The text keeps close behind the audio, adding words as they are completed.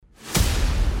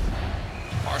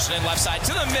Marchand left side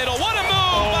to the middle. What a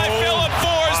move by Philip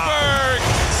Forsberg.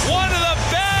 One of the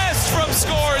best from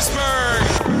Scoresburg.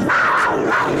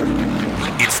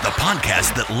 It's the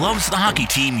podcast that loves the hockey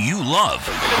team you love.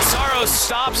 And Saros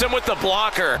stops him with the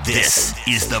blocker. This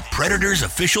is the Predators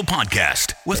official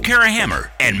podcast with Kara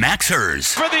Hammer and Max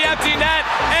Hers. For the empty net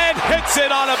and hits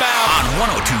it on a bounce.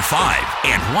 On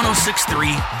 102.5 and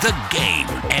 106.3 The Game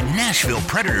and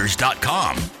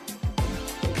NashvillePredators.com.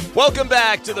 Welcome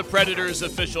back to the Predators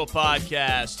official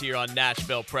podcast here on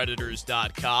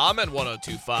NashvillePredators.com and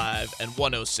 102.5 and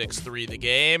 106.3 The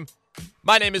Game.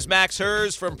 My name is Max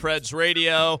Hers from Preds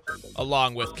Radio,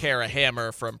 along with Kara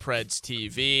Hammer from Preds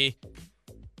TV.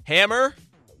 Hammer,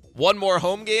 one more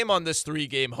home game on this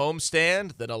 3-game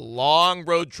homestand, then a long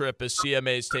road trip as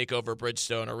CMAs take over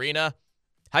Bridgestone Arena.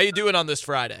 How you doing on this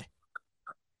Friday?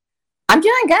 I'm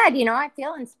doing good. I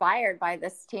feel inspired by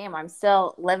this team. I'm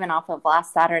still living off of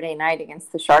last Saturday night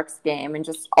against the Sharks game and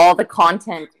just all the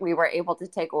content we were able to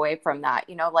take away from that.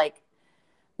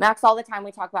 Max, all the time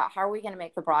we talk about how are we going to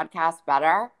make the broadcast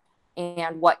better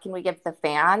and what can we give the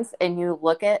fans? And you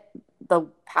look at the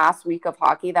past week of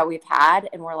hockey that we've had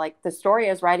and we're like, the story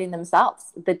is writing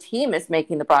themselves. The team is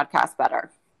making the broadcast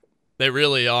better. They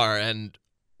really are. And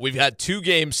we've had 2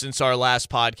 games since our last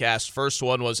podcast. First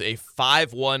one was a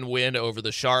 5-1 win over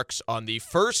the Sharks on the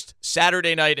first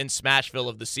Saturday night in Smashville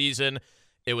of the season.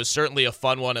 It was certainly a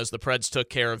fun one as the Preds took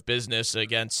care of business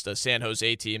against a San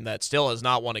Jose team that still has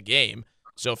not won a game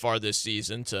so far this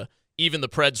season, to even the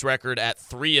Preds record at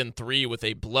 3-3 with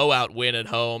a blowout win at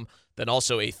home, then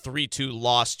also a 3-2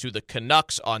 loss to the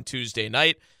Canucks on Tuesday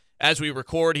night. As we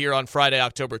record here on Friday,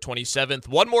 October 27th,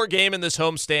 one more game in this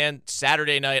homestand,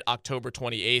 Saturday night, October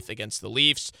 28th against the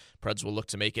Leafs. Preds will look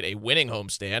to make it a winning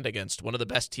homestand against one of the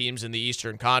best teams in the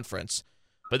Eastern Conference.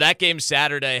 But that game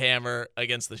Saturday, Hammer,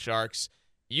 against the Sharks,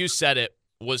 you said it,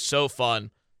 was so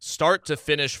fun. Start to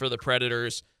finish for the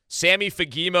Predators. Sammy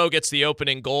Fagemo gets the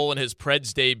opening goal in his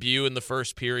Preds debut in the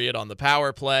first period on the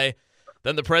power play.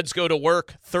 Then the Preds go to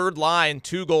work, third line,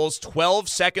 2 goals, 12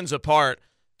 seconds apart.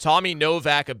 Tommy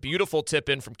Novak, a beautiful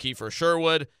tip-in from Kiefer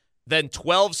Sherwood. Then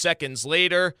 12 seconds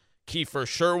later, Kiefer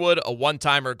Sherwood, a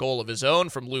one-timer goal of his own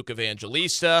from Luke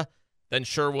Evangelista. Then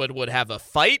Sherwood would have a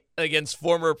fight against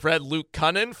former Pred Luke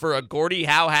Cunnin for a Gordie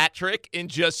Howe hat trick in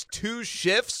just 2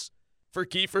 shifts for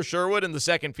Kiefer Sherwood in the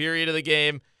second period of the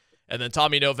game. And then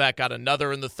Tommy Novak got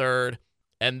another in the third.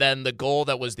 And then the goal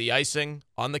that was the icing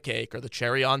on the cake or the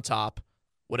cherry on top,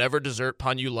 whatever dessert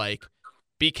pun you like,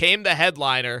 became the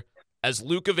headliner as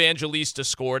Luke Evangelista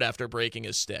scored after breaking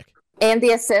his stick. And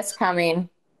the assist coming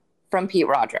from Pete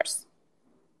Rogers,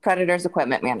 Predators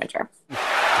equipment manager.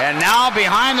 And now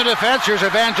behind the defense, here's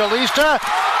Evangelista.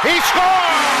 He scores!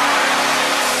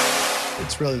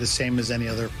 It's really the same as any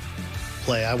other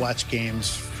play. I watch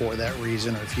games for that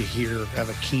reason, or if you have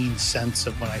a keen sense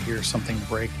of when I hear something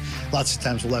break. Lots of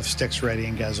times we'll have sticks ready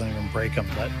and guys don't even break them,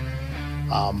 but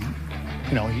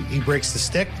he breaks the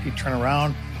stick, you turn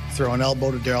around, throw an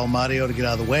elbow to Daryl Mario to get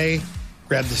out of the way,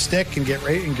 grab the stick and get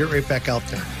right back out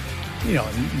there.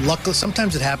 And luckily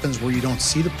sometimes it happens where you don't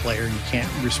see the player and you can't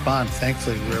respond.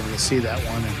 Thankfully we were able to see that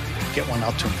one and get one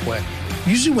out to him quick.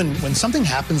 Usually when something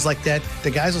happens like that,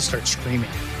 the guys will start screaming.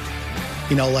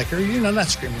 Not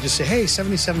screaming, just say, hey,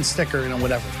 77 sticker,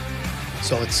 whatever.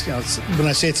 So it's when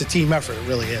I say it's a team effort, it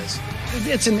really is.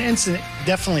 It's an instinct,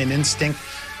 definitely an instinct,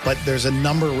 but there's a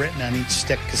number written on each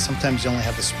stick because sometimes you only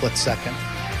have a split second.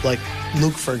 Like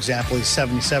Luke, for example, he's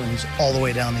 77, he's all the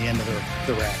way down the end of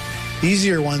the rack. The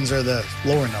easier ones are the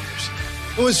lower numbers.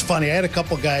 It was funny. I had a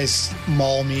couple guys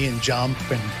maul me and jump,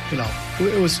 and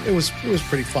it was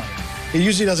pretty funny. It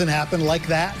usually doesn't happen like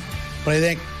that, but I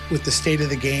think with the state of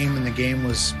the game and the game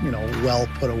was, well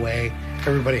put away,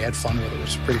 everybody had fun with it. It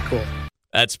was pretty cool.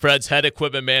 That's Preds head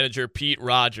equipment manager Pete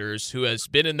Rogers, who has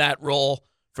been in that role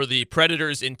for the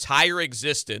Predators' entire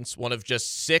existence, one of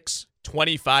just 6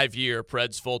 25-year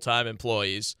Preds full-time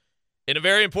employees, in a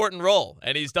very important role.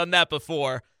 And he's done that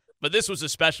before, but this was a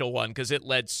special one because it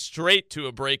led straight to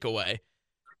a breakaway.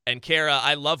 And Kara,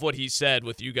 I love what he said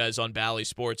with you guys on Bally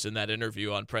Sports in that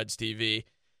interview on Preds TV.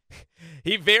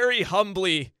 He very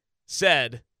humbly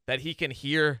said that he can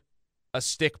hear a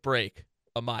stick break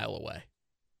a mile away.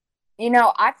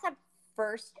 I've had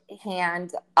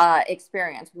first-hand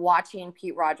experience watching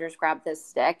Pete Rogers grab this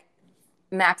stick.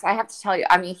 Max, I have to tell you,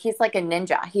 he's like a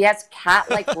ninja. He has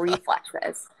cat-like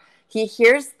reflexes. He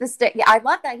hears the stick. I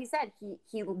love that. He said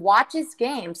he watches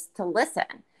games to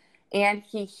listen, and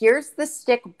he hears the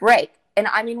stick break. And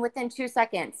within 2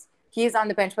 seconds, he's on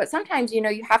the bench. But sometimes,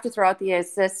 you have to throw out the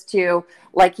assist to,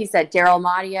 like you said, Daryl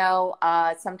Mario,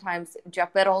 sometimes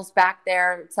Jeff Biddle's back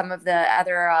there, some of the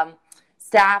other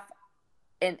staff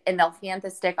and they'll hand the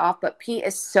stick off, but Pete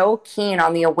is so keen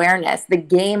on the awareness, the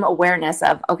game awareness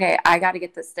of, okay, I got to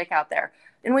get the stick out there.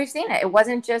 And we've seen it. It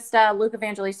wasn't just Luke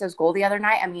Evangelisto's goal the other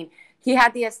night. I mean, he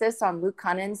had the assist on Luke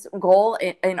Cunning's goal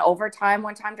in overtime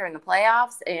one time during the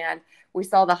playoffs, and we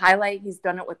saw the highlight. He's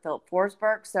done it with Philip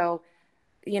Forsberg. So,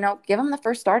 give him the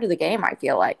first start of the game, I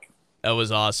feel like. That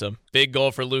was awesome. Big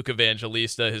goal for Luke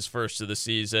Evangelista, his first of the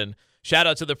season. Shout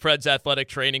out to the Preds athletic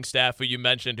training staff who you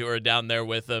mentioned who are down there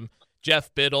with him.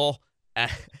 Jeff Biddle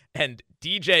and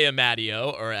DJ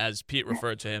Amadio, or as Pete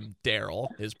referred to him, Daryl,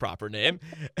 his proper name,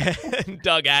 and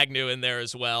Doug Agnew in there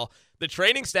as well. The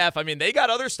training staff, I mean, they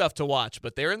got other stuff to watch,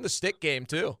 but they're in the stick game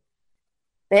too.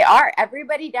 They are.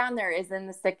 Everybody down there is in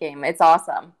the stick game. It's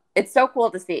awesome. It's so cool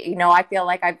to see. I feel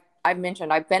like I've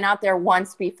mentioned I've been out there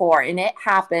once before, and it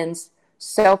happens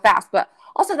so fast. But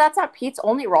also, that's not Pete's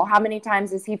only role. How many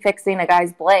times is he fixing a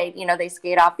guy's blade? They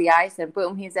skate off the ice, and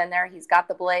boom, he's in there. He's got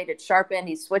the blade. It's sharpened.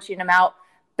 He's switching them out.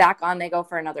 Back on, they go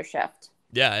for another shift.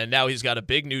 Yeah, and now he's got a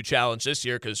big new challenge this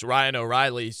year because Ryan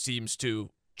O'Reilly seems to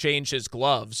change his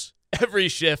gloves every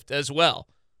shift as well.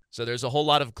 So there's a whole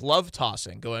lot of glove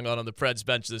tossing going on the Preds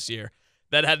bench this year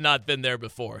that had not been there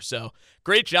before. So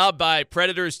great job by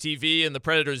Predators TV and the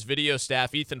Predators video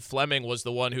staff. Ethan Fleming was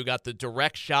the one who got the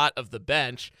direct shot of the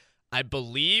bench. I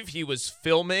believe he was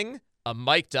filming a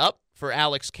mic'd up for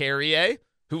Alex Carrier,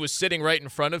 who was sitting right in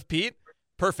front of Pete.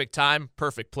 Perfect time,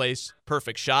 perfect place,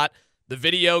 perfect shot. The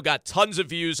video got tons of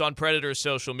views on Predators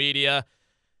social media.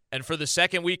 And for the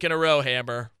second week in a row,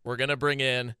 Hammer, we're going to bring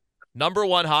in number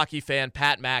one hockey fan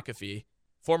Pat McAfee,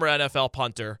 former NFL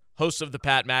punter, host of the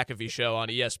Pat McAfee Show on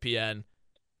ESPN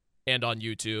and on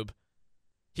YouTube.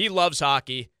 He loves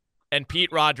hockey, and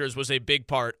Pete Rogers was a big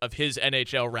part of his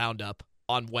NHL roundup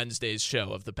on Wednesday's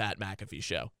show of the Pat McAfee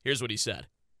Show. Here's what he said.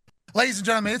 Ladies and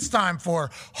gentlemen, it's time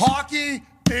for Hockey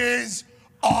is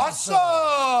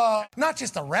Awesome! Not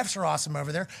just the refs are awesome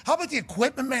over there. How about the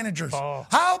equipment managers?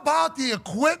 How about the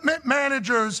equipment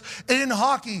managers in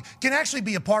hockey can actually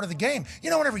be a part of the game?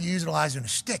 Whenever you're utilizing a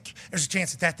stick, there's a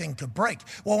chance that thing could break.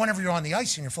 Well, whenever you're on the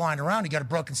ice and you're flying around, you got a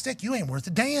broken stick, you ain't worth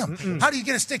a damn. How do you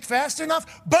get a stick fast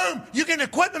enough? Boom! You get an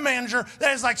equipment manager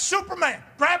that is like Superman,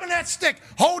 grabbing that stick,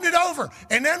 hold it over,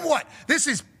 and then what? This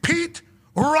is Pete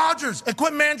Rogers,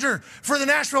 equipment manager for the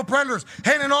Nashville Predators,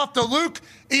 handing off to Luke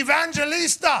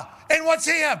Evangelista. And what's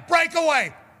he have?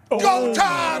 Breakaway. Go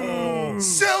time.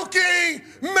 Silky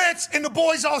mitts. And the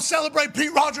boys all celebrate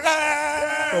Pete Rogers.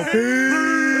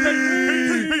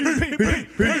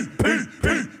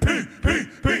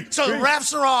 So the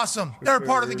refs are awesome. They're a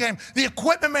part of the game. The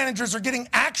equipment managers are getting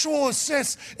actual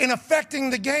assists in affecting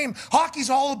the game. Hockey's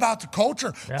all about the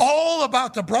culture, all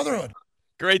about the brotherhood.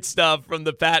 Great stuff from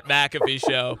the Pat McAfee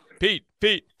Show. Pete.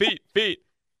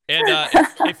 And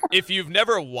if you've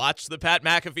never watched the Pat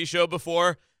McAfee Show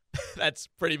before, that's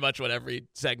pretty much what every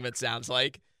segment sounds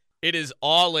like. It is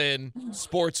all in,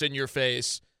 sports in your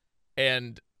face,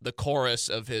 and the chorus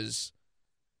of his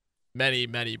many,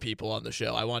 many people on the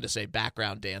show. I wanted to say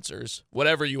background dancers,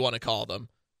 whatever you want to call them.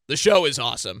 The show is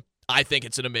awesome. I think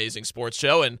it's an amazing sports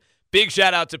show, and big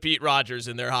shout out to Pete Rogers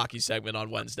in their hockey segment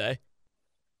on Wednesday.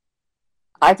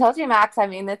 I told you, Max,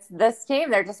 it's this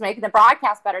team. They're just making the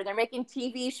broadcast better. They're making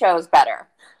TV shows better.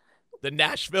 The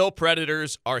Nashville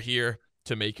Predators are here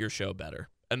to make your show better,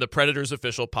 and the Predators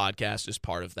official podcast is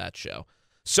part of that show.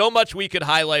 So much we could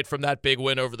highlight from that big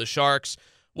win over the Sharks.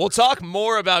 We'll talk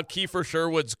more about Kiefer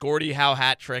Sherwood's Gordie Howe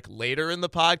hat trick later in the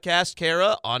podcast,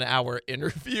 Kara, on our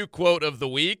interview quote of the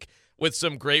week with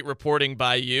some great reporting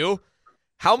by you.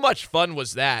 How much fun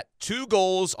was that? 2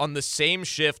 goals on the same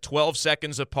shift, 12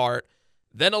 seconds apart.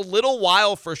 Then a little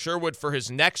while for Sherwood for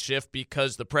his next shift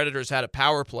because the Predators had a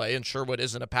power play and Sherwood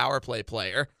isn't a power play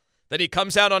player. Then he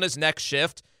comes out on his next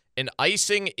shift and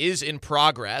icing is in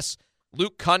progress.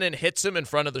 Luke Cunnin hits him in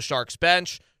front of the Sharks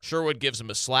bench. Sherwood gives him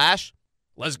a slash.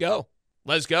 Let's go.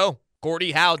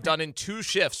 Gordie Howe done in 2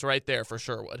 shifts right there for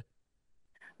Sherwood.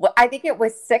 Well, I think it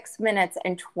was 6 minutes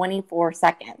and 24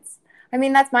 seconds.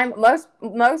 That's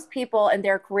most people in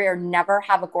their career never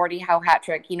have a Gordie Howe hat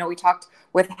trick. We talked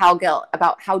with Hal Gill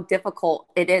about how difficult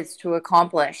it is to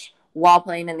accomplish while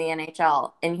playing in the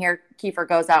NHL. And here Kiefer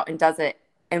goes out and does it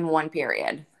in 1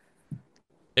 period.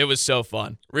 It was so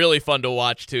fun. Really fun to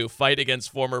watch, too. Fight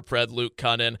against former Pred Luke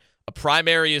Cunnin. A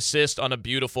primary assist on a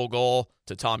beautiful goal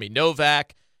to Tommy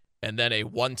Novak. And then a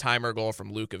one-timer goal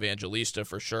from Luke Evangelista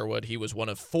for Sherwood. He was one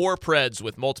of 4 Preds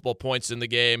with multiple points in the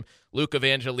game. Luke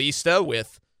Evangelista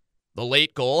with the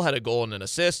late goal had a goal and an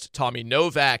assist. Tommy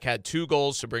Novak had 2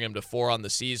 goals to bring him to 4 on the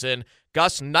season.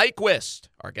 Gus Nyquist,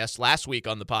 our guest last week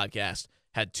on the podcast,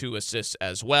 had 2 assists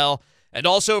as well. And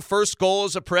also first goal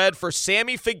as a Pred for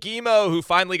Sammy Fagemo, who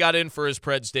finally got in for his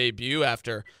Preds debut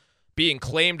after being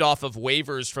claimed off of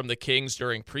waivers from the Kings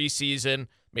during preseason,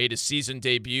 made his season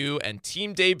debut and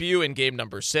team debut in game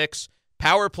number 6.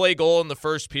 Power play goal in the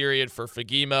first period for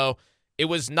Fagemo. It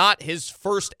was not his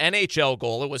first NHL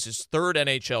goal. It was his third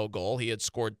NHL goal. He had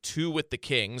scored 2 with the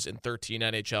Kings in 13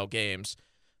 NHL games.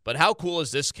 But how cool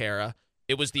is this, Kara?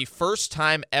 It was the first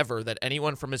time ever that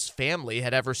anyone from his family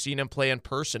had ever seen him play in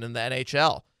person in the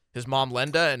NHL. His mom,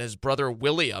 Linda, and his brother,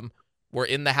 William, were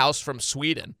in the house from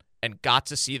Sweden and got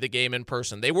to see the game in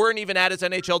person. They weren't even at his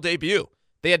NHL debut.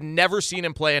 They had never seen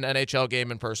him play an NHL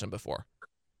game in person before.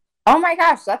 Oh my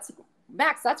gosh,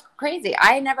 Max, that's crazy.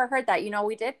 I had never heard that.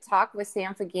 We did talk with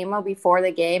Sam Fagemo before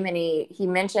the game, and he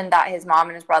mentioned that his mom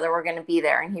and his brother were going to be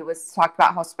there, and he was talked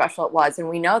about how special it was. And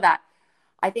we know that.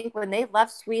 I think when they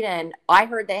left Sweden, I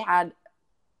heard they had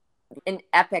an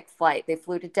epic flight. They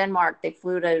flew to Denmark. They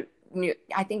flew to,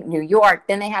 New York.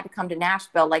 Then they had to come to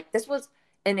Nashville. Like, this was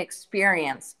an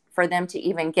experience for them to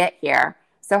even get here.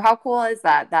 So how cool is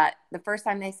that the first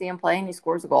time they see him play and he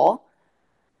scores a goal?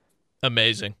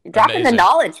 Amazing. You're dropping the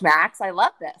knowledge, Max. I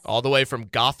love this. All the way from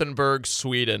Gothenburg,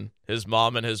 Sweden, his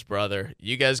mom and his brother.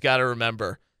 You guys got to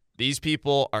remember, these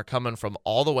people are coming from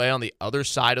all the way on the other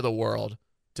side of the world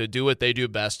to do what they do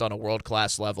best on a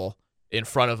world-class level in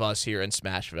front of us here in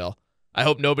Smashville. I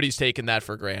hope nobody's taking that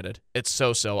for granted. It's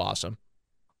so, so awesome.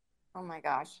 Oh my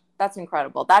gosh. That's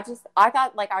incredible. I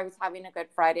thought like I was having a good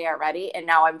Friday already, and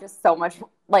now I'm just so much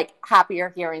like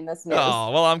happier hearing this news. Oh,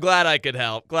 well, I'm glad I could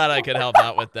help. Glad I could help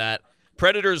out with that.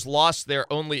 Predators lost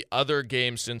their only other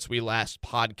game since we last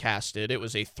podcasted. It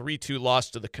was a 3-2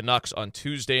 loss to the Canucks on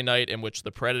Tuesday night, in which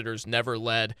the Predators never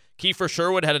led. Kiefer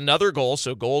Sherwood had another goal,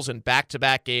 so goals in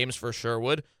back-to-back games for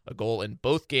Sherwood, a goal in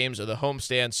both games of the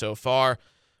homestand so far.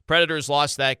 Predators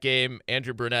lost that game.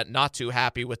 Andrew Brunette not too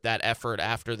happy with that effort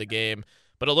after the game,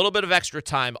 but a little bit of extra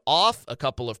time off, a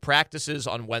couple of practices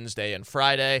on Wednesday and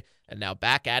Friday, and now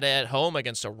back at it at home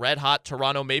against a red-hot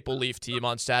Toronto Maple Leaf team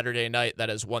on Saturday night that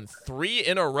has won 3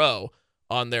 in a row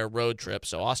on their road trip.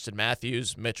 So Austin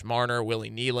Matthews, Mitch Marner,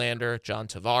 Willie Nylander, John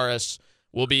Tavares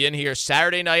will be in here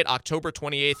Saturday night, October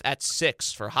 28th at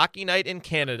 6 for Hockey Night in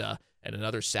Canada and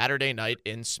another Saturday night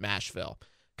in Smashville.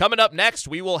 Coming up next,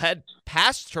 we will head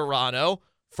past Toronto,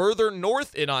 further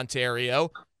north in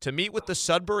Ontario, to meet with the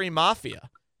Sudbury Mafia.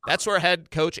 That's where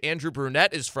head coach Andrew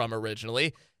Brunette is from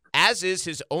originally, as is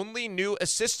his only new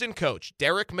assistant coach,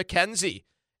 Derek MacKenzie,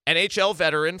 NHL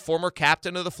veteran, former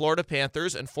captain of the Florida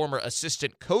Panthers, and former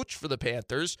assistant coach for the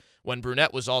Panthers when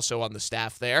Brunette was also on the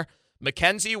staff there.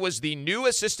 MacKenzie was the new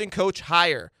assistant coach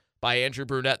hire by Andrew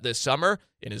Brunette this summer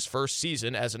in his first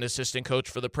season as an assistant coach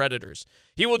for the Predators.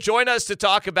 He will join us to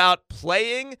talk about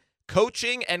playing,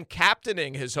 coaching, and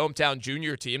captaining his hometown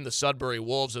junior team, the Sudbury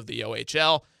Wolves of the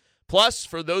OHL. Plus,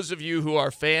 for those of you who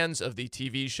are fans of the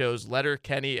TV shows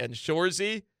Letterkenny and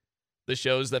Shoresy, the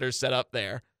shows that are set up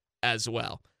there as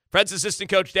well. Preds assistant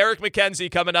coach Derek MacKenzie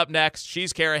coming up next.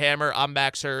 She's Kara Hammer. I'm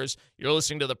Max Hers. You're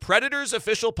listening to the Predators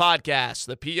official podcast,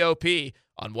 the POP,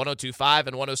 on 102.5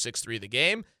 and 106.3 The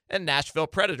Game and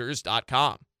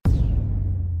NashvillePredators.com.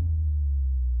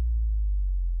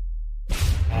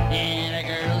 Yeah, the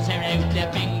girls are out the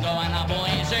bingo and the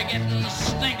boys are getting the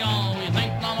stinko. We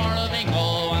think no more of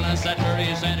bingo on a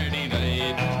Saturday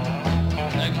night.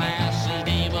 The glasses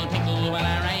they will tinkle when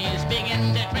our eyes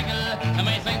begin to twinkle, and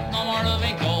we think no more of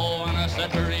bingo on a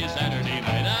Saturday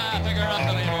night. Figure up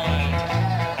the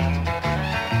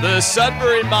The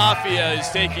Sudbury Mafia is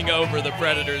taking over the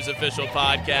Predators official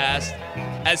podcast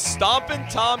as Stompin'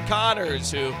 Tom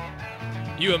Connors, who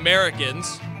you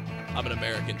Americans, I'm an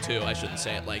American too, I shouldn't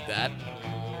say it like that,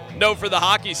 know for the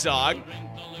hockey song,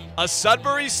 a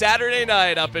Sudbury Saturday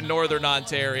night up in northern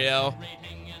Ontario.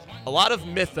 A lot of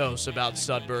mythos about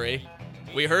Sudbury.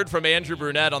 We heard from Andrew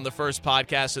Brunette on the first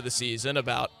podcast of the season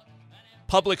about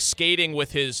public skating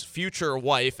with his future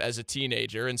wife as a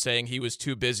teenager and saying he was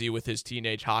too busy with his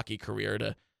teenage hockey career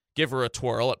to give her a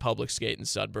twirl at public skate in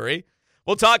Sudbury.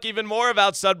 We'll talk even more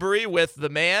about Sudbury with the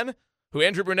man who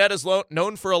Andrew Brunette has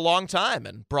known for a long time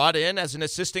and brought in as an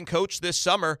assistant coach this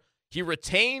summer. He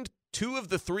retained 2 of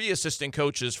the 3 assistant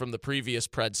coaches from the previous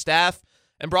Pred staff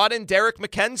and brought in Derek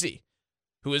MacKenzie,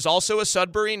 who is also a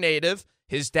Sudbury native.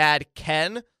 His dad,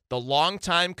 Ken, the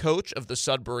longtime coach of the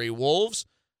Sudbury Wolves.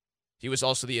 He was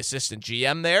also the assistant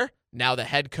GM there, now the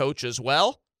head coach as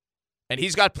well. And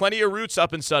he's got plenty of roots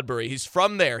up in Sudbury. He's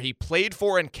from there. He played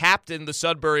for and captained the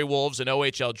Sudbury Wolves in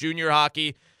OHL junior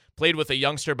hockey, played with a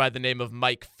youngster by the name of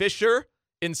Mike Fisher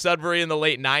in Sudbury in the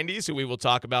late 90s, who we will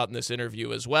talk about in this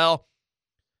interview as well.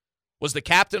 was the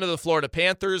captain of the Florida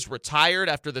Panthers, retired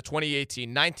after the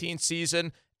 2018-19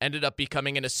 season, ended up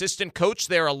becoming an assistant coach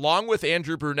there along with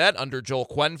Andrew Brunette under Joel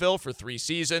Quenneville for 3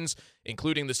 seasons,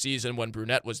 including the season when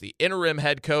Brunette was the interim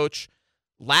head coach.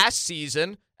 Last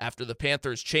season, after the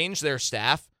Panthers changed their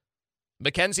staff,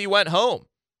 MacKenzie went home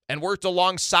and worked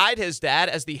alongside his dad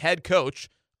as the head coach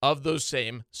of those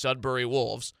same Sudbury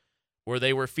Wolves, where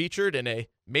they were featured in a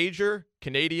major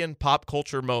Canadian pop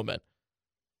culture moment,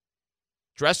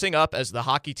 dressing up as the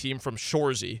hockey team from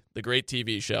Shoresy, the great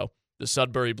TV show, the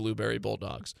Sudbury Blueberry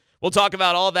Bulldogs. We'll talk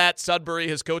about all that, Sudbury,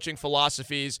 his coaching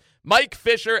philosophies, Mike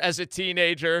Fisher as a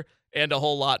teenager, and a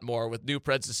whole lot more with new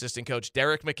Preds assistant coach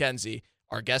Derek MacKenzie,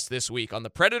 our guest this week on the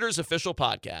Predators official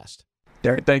podcast.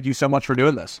 Derek, thank you so much for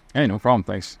doing this. Hey, no problem.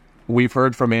 Thanks. We've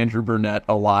heard from Andrew Brunette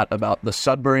a lot about the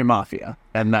Sudbury Mafia,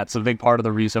 and that's a big part of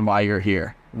the reason why you're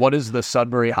here. What is the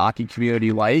Sudbury hockey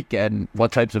community like, and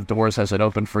what types of doors has it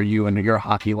opened for you in your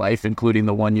hockey life, including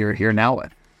the one you're here now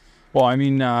with? Well, I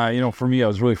mean, for me, I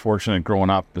was really fortunate growing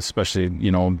up, especially,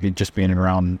 just being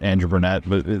around Andrew Brunette.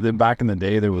 But back in the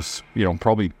day, there was,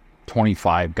 probably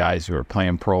 25 guys who were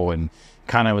playing pro, and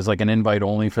kind of was like an invite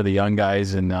only for the young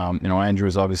guys. And, Andrew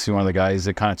was obviously one of the guys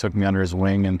that kind of took me under his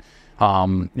wing, and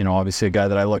obviously a guy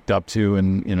that I looked up to,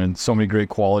 and so many great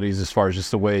qualities as far as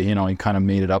just the way, he kind of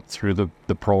made it up through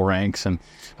the pro ranks. And,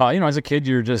 as a kid,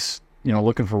 you're just,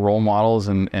 looking for role models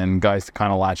and guys to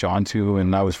kind of latch onto.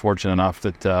 And I was fortunate enough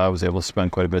that I was able to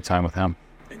spend quite a bit of time with him.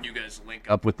 And you guys link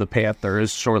up with the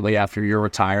Panthers shortly after your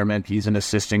retirement. He's an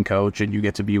assistant coach, and you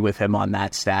get to be with him on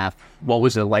that staff. What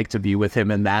was it like to be with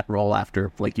him in that role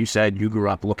after, like you said, you grew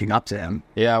up looking up to him?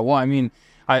 Yeah, well, I mean,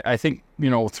 I think,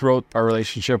 throughout our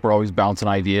relationship, we're always bouncing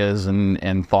ideas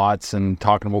and thoughts and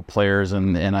talking about players.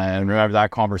 And I remember that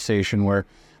conversation where,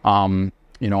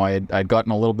 I'd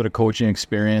gotten a little bit of coaching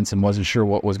experience and wasn't sure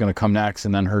what was going to come next,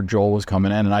 and then heard Joel was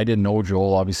coming in, and I didn't know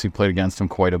Joel, obviously played against him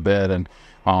quite a bit. And,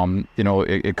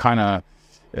 it kind of,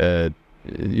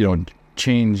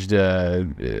 changed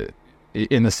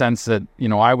in the sense that,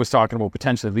 I was talking about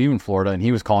potentially leaving Florida, and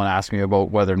he was calling asking me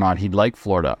about whether or not he'd like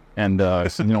Florida. And I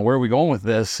said, where are we going with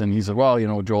this? And he said, well,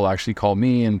 Joel actually called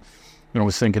me and,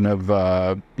 was thinking of,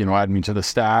 adding me to the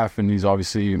staff. And he's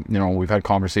obviously, we've had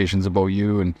conversations about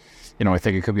you, and, I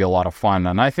think it could be a lot of fun.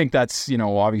 And I think that's,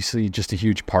 obviously just a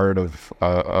huge part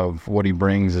of what he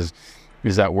brings is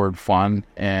that word fun.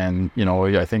 And,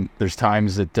 I think there's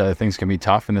times that things can be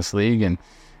tough in this league. And,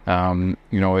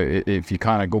 if you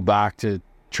kind of go back to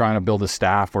trying to build a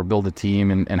staff or build a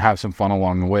team and have some fun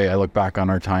along the way, I look back on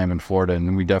our time in Florida,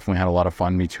 and we definitely had a lot of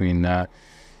fun between,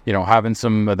 having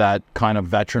some of that kind of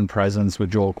veteran presence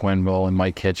with Joel Quenneville and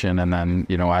Mike Kitchen, and then,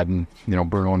 adding,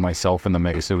 Bruno and myself in the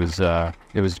mix. It was a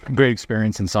great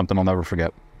experience and something I'll never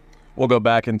forget. We'll go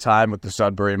back in time with the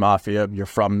Sudbury Mafia. You're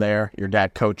from there. Your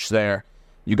dad coached there.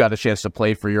 You got a chance to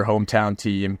play for your hometown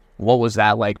team. What was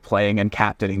that like, playing and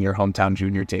captaining your hometown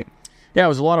junior team? Yeah, it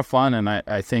was a lot of fun. And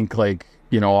I think,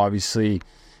 obviously,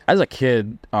 as a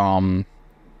kid,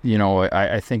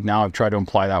 I think now I've tried to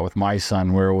imply that with my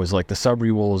son, where it was like the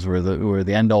Sudbury Wolves were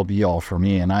the end all be all for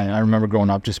me. And I remember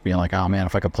growing up just being like, oh man,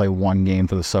 if I could play one game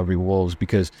for the Sudbury Wolves,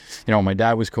 because, my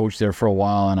dad was coach there for a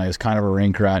while, and I was kind of a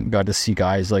rink rat and got to see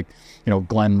guys like,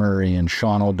 Glenn Murray and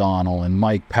Sean O'Donnell and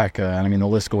Mike Pekka. And I mean, the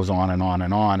list goes on and on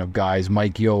and on of guys.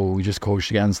 Mike Yo, who we just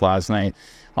coached against last night.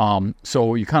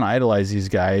 So you kind of idolize these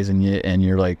guys, and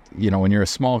you're like, when you're a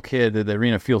small kid, the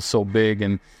arena feels so big,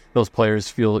 and those players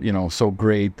feel, so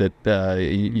great that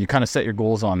you kind of set your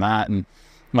goals on that. And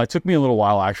it took me a little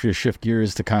while actually to shift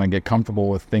gears to kind of get comfortable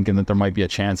with thinking that there might be a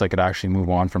chance I could actually move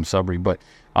on from Sudbury. But,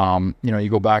 you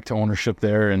go back to ownership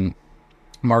there, and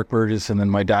Mark Burgess, and then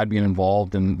my dad being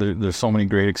involved, and there's so many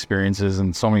great experiences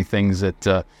and so many things that,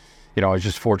 I was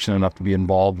just fortunate enough to be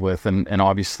involved with. And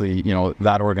obviously,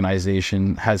 that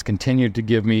organization has continued to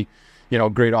give me,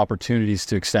 great opportunities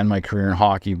to extend my career in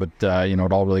hockey. But,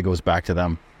 it all really goes back to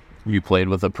them. You played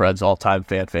with the Preds' all-time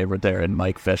fan favorite there in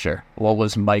Mike Fisher. What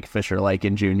was Mike Fisher like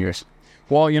in juniors?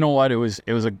 Well, you know what? It was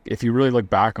if you really look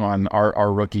back on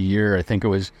our rookie year, I think it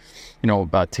was,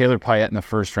 Taylor Payette in the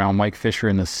first round, Mike Fisher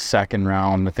in the second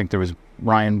round. I think there was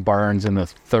Ryan Barnes in the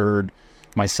third,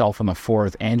 myself in the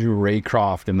fourth, Andrew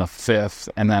Raycroft in the fifth,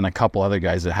 and then a couple other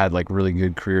guys that had like really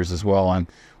good careers as well. And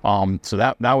so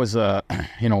that was a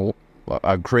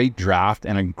great draft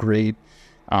and a great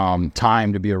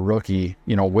time to be a rookie,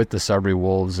 with the Sudbury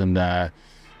Wolves. And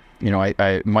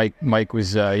Mike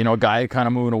was a guy kind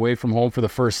of moving away from home for the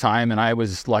first time, and I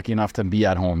was lucky enough to be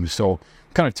at home, so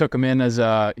kind of took him in as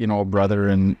a brother,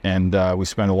 and we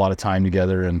spent a lot of time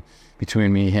together. And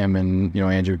between me, him, and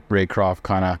Andrew Raycroft,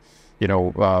 kind of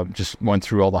just went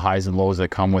through all the highs and lows that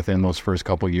come within those first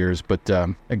couple of years. But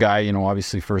a guy,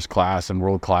 obviously first class and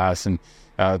world class, and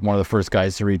one of the first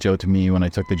guys to reach out to me when I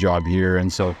took the job here.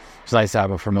 And so it's nice to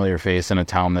have a familiar face in a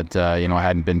town that, I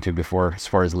hadn't been to before as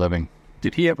far as living.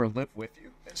 Did he ever live with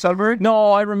you in Sudbury?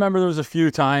 No, I remember there was a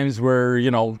few times where,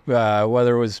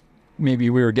 whether it was maybe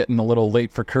we were getting a little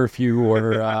late for curfew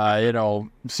or,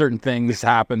 certain things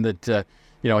happened that,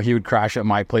 he would crash at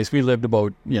my place. We lived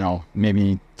about,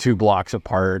 maybe 2 blocks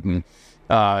apart, and,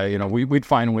 we'd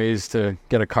find ways to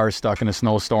get a car stuck in a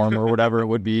snowstorm or whatever it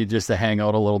would be just to hang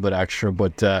out a little bit extra.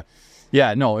 But,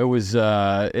 it was,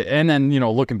 and then,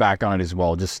 looking back on it as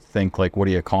well, just think like what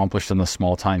he accomplished in the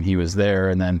small time he was there.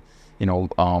 And then,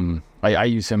 I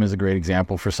use him as a great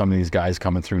example for some of these guys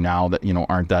coming through now that,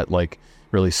 aren't that like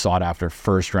really sought after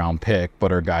first round pick,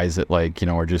 but are guys that like,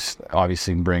 are just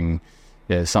obviously bring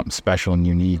something special and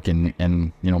unique.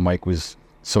 And Mike was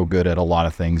so good at a lot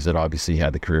of things that obviously he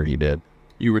had the career he did.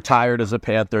 You retired as a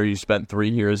Panther. You spent 3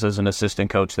 years as an assistant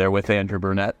coach there with Andrew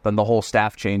Burnett. Then the whole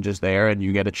staff changes there, and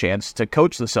you get a chance to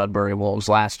coach the Sudbury Wolves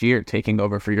last year, taking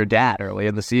over for your dad early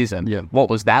in the season. Yeah. What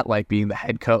was that like being the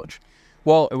head coach?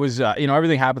 Well, it was,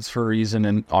 everything happens for a reason,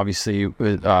 and obviously, a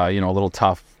little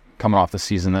tough coming off the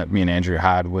season that me and Andrew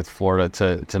had with Florida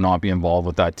to not be involved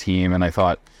with that team. And I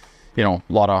thought, a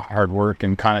lot of hard work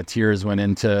and kind of tears went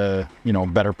into,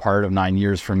 better part of 9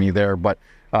 years for me there. But,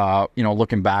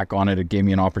 looking back on it, it gave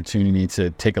me an opportunity to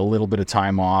take a little bit of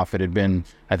time off. It had been,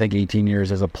 I think, 18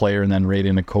 years as a player and then right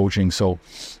into coaching. So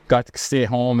got to stay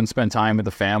home and spend time with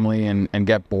the family and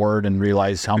get bored and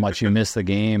realize how much you miss the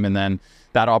game. And then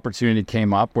that opportunity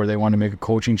came up where they wanted to make a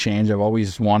coaching change. I've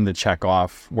always wanted to check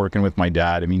off working with my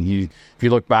dad. I mean, if you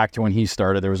look back to when he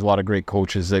started, there was a lot of great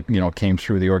coaches that, came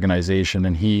through the organization,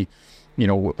 and he,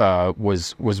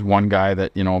 was one guy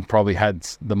that, probably had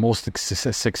the most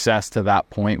success to that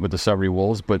point with the Sudbury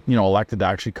Wolves, but, elected to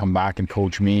actually come back and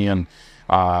coach me. And,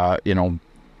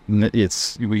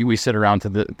 we sit around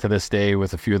to this day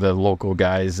with a few of the local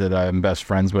guys that I'm best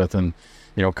friends with, and,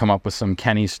 come up with some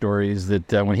Kenny stories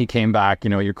that when he came back,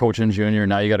 you're coaching junior,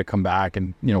 now you got to come back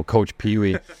and, coach Pee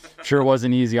Wee. Sure, it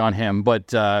wasn't easy on him,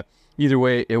 but either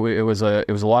way, it was a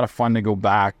lot of fun to go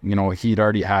back. He'd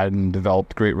already had and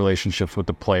developed great relationships with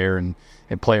the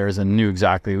players and knew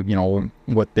exactly,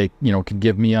 what they, could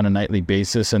give me on a nightly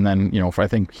basis. And then, I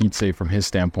think he'd say from his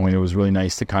standpoint, it was really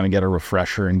nice to kind of get a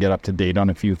refresher and get up to date on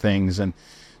a few things. And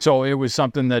so it was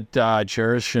something that I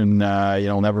cherish and,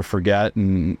 never forget.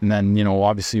 And then,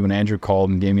 obviously when Andrew called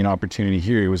and gave me an opportunity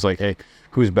here, he was like, hey,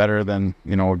 who's better than,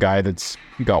 a guy that's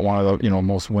got one of the,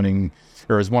 most winning,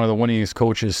 or is one of the winningest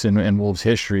coaches in Wolves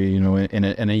history, in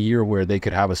a year where they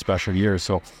could have a special year.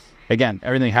 So again,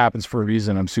 everything happens for a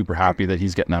reason. I'm super happy that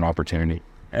he's getting that opportunity.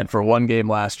 And for one game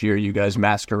last year, you guys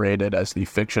masqueraded as the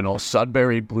fictional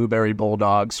Sudbury Blueberry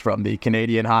Bulldogs from the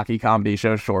Canadian hockey comedy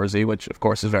show Shoresy, which of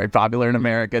course is very popular in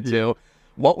America too.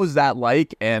 What was that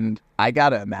like? And I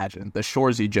gotta imagine the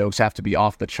Shoresy jokes have to be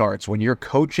off the charts when you're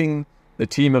coaching the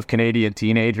team of Canadian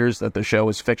teenagers that the show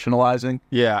is fictionalizing.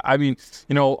 Yeah, I mean,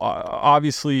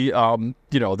 obviously,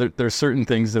 there's certain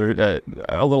things that are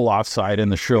a little offside in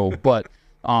the show, but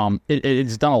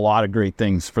it's done a lot of great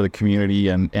things for the community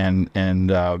and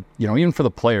even for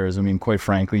the players. I mean, quite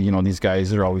frankly, these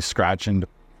guys are always scratching to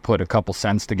put a couple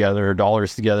cents together or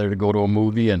dollars together to go to a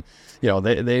movie, and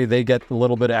they get a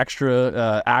little bit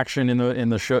extra action in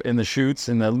the shoots,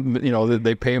 and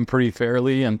they pay them pretty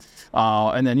fairly, and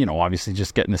then obviously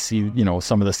just getting to see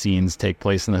some of the scenes take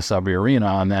place in the Sudbury Arena,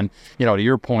 and then to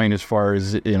your point as far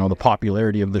as the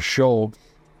popularity of the show.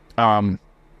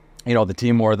 The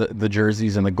team wore the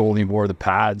jerseys and the goalie wore the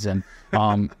pads, and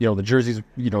the jerseys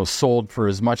sold for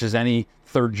as much as any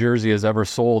third jersey has ever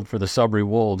sold for the Sudbury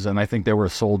Wolves, and I think they were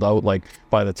sold out like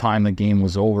by the time the game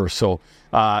was over. So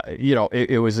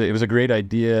it was a great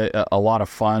idea, a lot of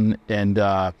fun, and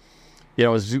as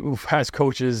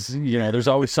coaches, there's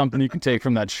always something you can take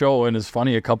from that show. And it's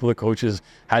funny, a couple of coaches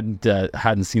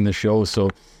hadn't seen the show, so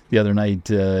the other night,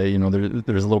 there's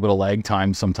a little bit of lag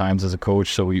time sometimes as a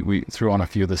coach, so we threw on a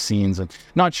few of the scenes, and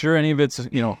not sure any of it's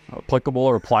applicable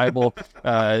or pliable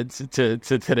to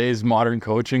today's modern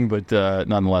coaching, but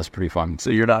nonetheless pretty fun.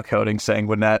 So you're not quoting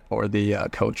Sanguinet or the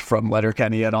coach from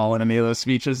Letterkenny at all in any of those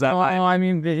speeches that way? I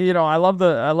mean, I love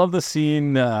the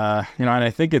scene, and I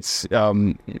think it's I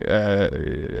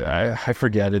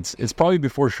forget, it's probably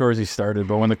before Shoresy started,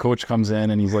 but when the coach comes in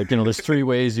and he's like, there's 3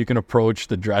 ways you can approach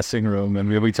the dressing room, and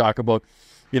we talk about,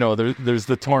 there's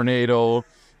the tornado,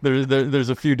 there's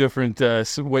a few different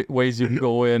ways you can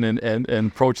go in and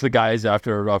approach the guys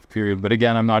after a rough period. But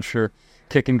again, I'm not sure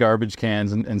kicking garbage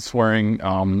cans and swearing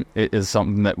is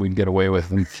something that we'd get away with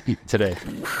today.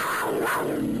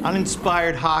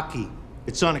 Uninspired hockey.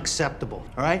 It's unacceptable,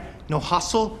 all right? No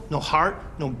hustle, no heart,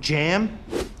 no jam.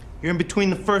 You're in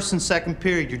between the first and second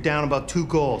period. You're down about 2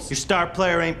 goals. Your star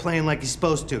player ain't playing like he's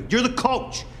supposed to. You're the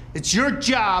coach. It's your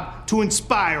job to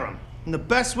inspire him. And the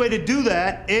best way to do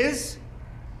that is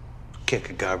kick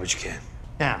a garbage can.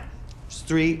 Now, there's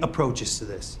 3 approaches to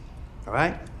this, all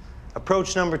right?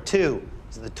 Approach number 2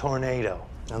 is the tornado.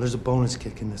 Now, there's a bonus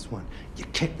kick in this one. You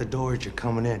kick the door as you're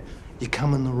coming in. You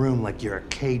come in the room like you're a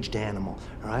caged animal,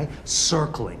 all right?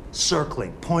 Circling,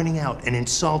 pointing out and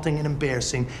insulting and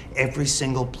embarrassing every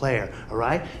single player, all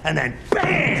right? And then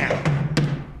BAM!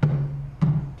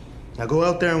 Now go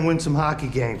out there and win some hockey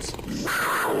games.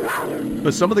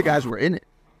 But some of the guys were in it.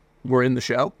 Were in the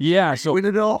show? Yeah. So win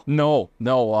it all? No.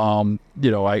 I'm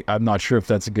not sure if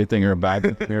that's a good thing or a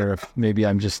bad thing, or if maybe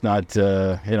I'm just not,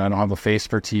 I don't have a face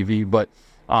for TV, but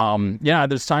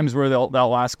there's times where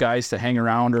they'll ask guys to hang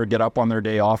around or get up on their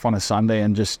day off on a Sunday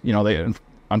and just, they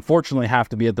unfortunately have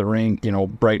to be at the rink,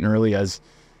 bright and early, as,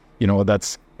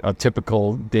 that's a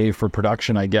typical day for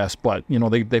production, I guess. But,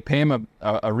 they pay them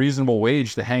a reasonable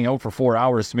wage to hang out for 4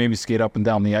 hours to maybe skate up and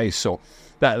down the ice. So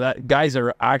that guys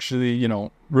are actually,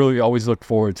 really always look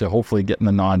forward to hopefully getting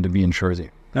the nod to be in Shoresy.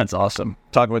 That's awesome.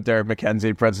 Talking with Derek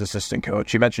MacKenzie, Preds assistant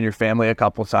coach. You mentioned your family a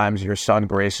couple of times. Your son,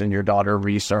 Grayson, your daughter,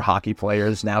 Reese, are hockey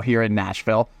players now here in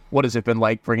Nashville. What has it been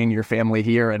like bringing your family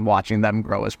here and watching them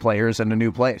grow as players in a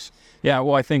new place? Yeah,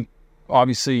 well, I think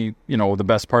obviously, the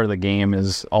best part of the game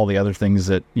is all the other things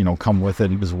that, come with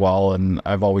it as well. And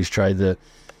I've always tried to,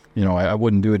 I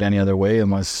wouldn't do it any other way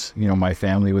unless, my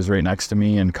family was right next to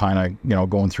me and kind of,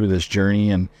 going through this journey.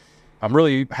 And I'm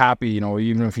really happy,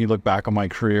 even if you look back on my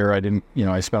career,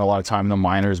 I spent a lot of time in the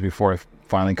minors before I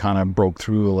finally kind of broke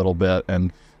through a little bit.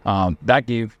 And that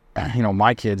gave,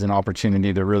 my kids an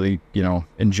opportunity to really,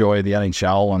 enjoy the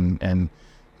NHL and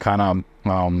kind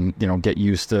of, get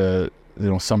used to,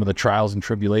 some of the trials and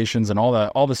tribulations and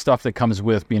all the stuff that comes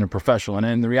with being a professional.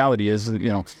 And the reality is,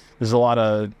 there's a lot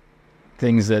of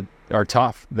things that are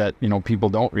tough that, people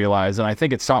don't realize. And I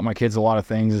think it's taught my kids a lot of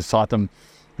things. It's taught them,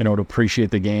 to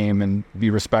appreciate the game and be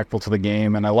respectful to the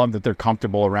game. And I love that they're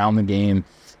comfortable around the game.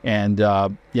 And,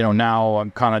 now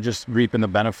I'm kind of just reaping the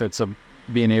benefits of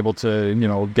being able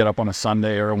to, get up on a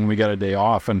Sunday or when we get a day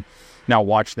off and now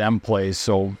watch them play.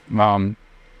 So,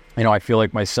 I feel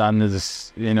like my son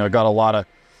is, got a lot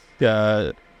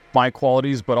of my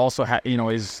qualities, but also,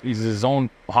 he's his own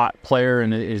hot player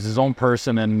and is his own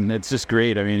person. And it's just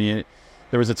great. I mean,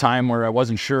 there was a time where I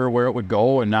wasn't sure where it would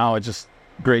go. And now it's just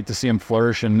great to see him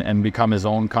flourish and become his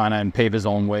own kind of and pave his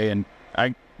own way. And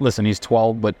he's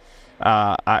 12, but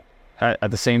at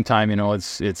the same time,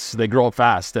 it's they grow up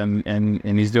fast and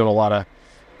he's doing a lot of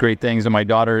great things. And my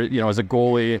daughter, as a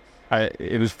goalie,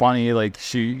 it was funny, like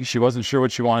she wasn't sure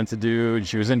what she wanted to do, and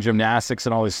she was in gymnastics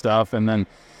and all this stuff. And then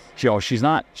she's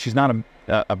not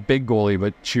a big goalie,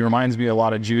 but she reminds me a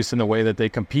lot of Juice in the way that they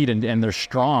compete and they're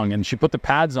strong. And she put the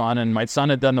pads on, and my son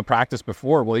had done the practice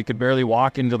before. Well, he could barely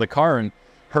walk into the car, and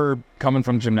her coming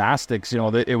from gymnastics,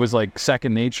 it was like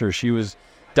second nature. She was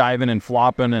diving and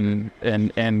flopping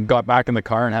and got back in the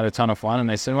car and had a ton of fun. And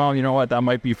I said, well, you know what, that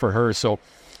might be for her. So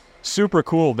super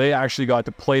cool. They actually got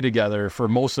to play together for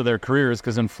most of their careers,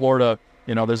 because in Florida,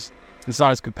 it's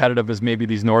not as competitive as maybe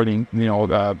these northern,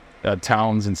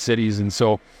 towns and cities. And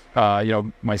so,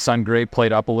 my son Gray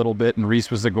played up a little bit, and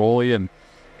Reese was the goalie, and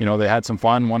they had some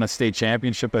fun, won a state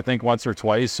championship, I think, once or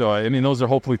twice. So, I mean, those are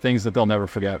hopefully things that they'll never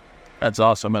forget. That's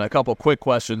awesome. And a couple quick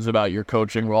questions about your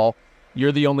coaching role.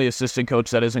 You're the only assistant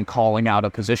coach that isn't calling out a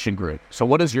position group. So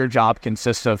what does your job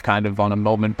consist of kind of on a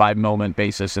moment-by-moment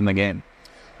basis in the game?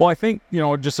 Well, I think,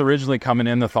 just originally coming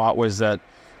in, the thought was that,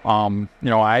 I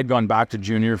had gone back to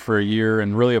junior for a year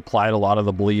and really applied a lot of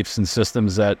the beliefs and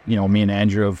systems that, me and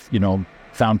Andrew have,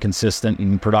 found consistent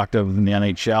and productive in the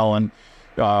NHL. And,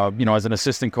 as an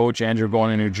assistant coach, Andrew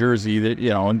going to New Jersey,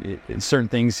 that, certain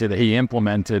things that he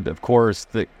implemented, of course,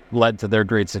 that led to their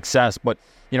great success. But,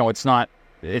 it's not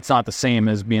the same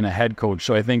as being a head coach.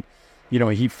 So I think,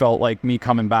 he felt like me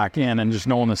coming back in and just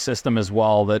knowing the system as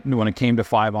well, that when it came to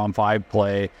 5-on-5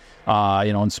 play,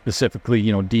 and specifically,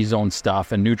 D-zone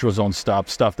stuff and neutral zone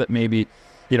stuff that maybe,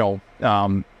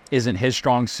 isn't his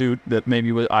strong suit, that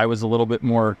maybe I was a little bit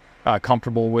more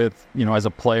comfortable with, as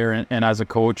a player and as a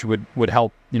coach would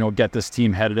help, get this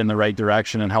team headed in the right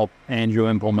direction and help Andrew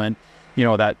implement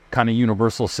that kind of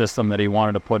universal system that he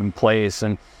wanted to put in place.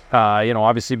 And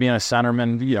obviously being a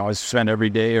centerman, I spend every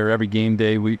day or every game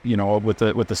day with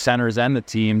the centers and the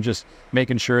team, just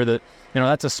making sure that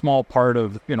that's a small part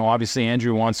of obviously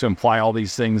Andrew wants to imply all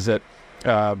these things that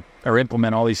or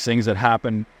implement all these things that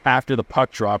happen after the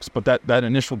puck drops, but that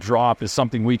initial drop is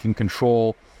something we can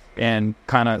control and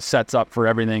kind of sets up for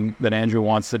everything that Andrew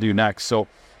wants to do next. So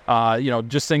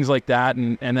just things like that,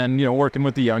 and then working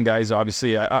with the young guys.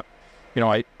 Obviously, I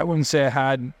wouldn't say I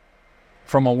had,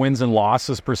 from a wins and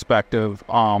losses perspective,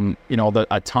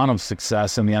 a ton of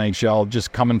success in the NHL,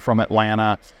 just coming from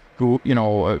Atlanta, who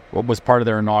was part of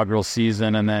their inaugural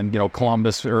season, and then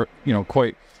Columbus, or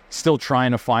quite still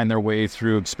trying to find their way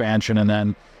through expansion, and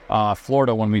then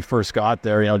Florida when we first got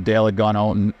there. Dale had gone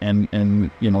out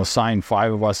and signed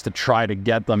 5 of us to try to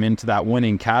get them into that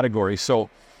winning category. So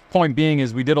point being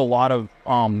is we did a lot of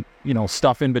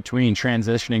stuff in between,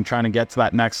 transitioning, trying to get to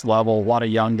that next level, a lot of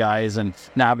young guys, and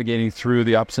navigating through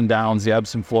the ups and downs, the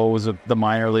ebbs and flows of the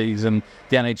minor leagues and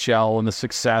the NHL, and the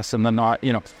success and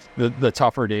the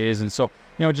tougher days. And so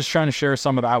just trying to share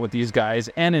some of that with these guys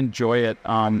and enjoy it,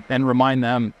 and remind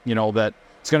them that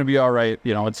it's going to be all right.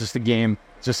 It's just a game.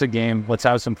 It's just a game. Let's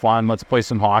have some fun. Let's play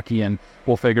some hockey, and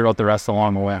we'll figure out the rest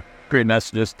along the way. Great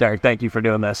messages, Derek. Thank you for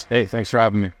doing this. Hey, thanks for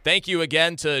having me. Thank you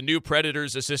again to new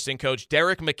Predators assistant coach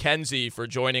Derek MacKenzie for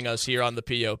joining us here on the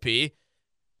POP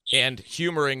and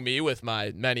humoring me with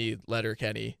my many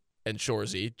Letterkenny and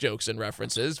Shoresy jokes and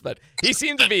references. But he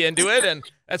seemed to be into it, and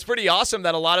that's pretty awesome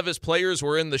that a lot of his players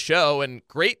were in the show, and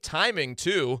great timing,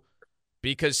 too,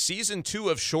 because Season 2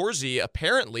 of Shoresy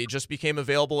apparently just became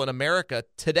available in America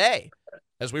today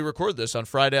as we record this on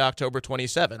Friday, October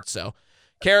 27th. So,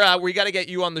 Kara, we got to get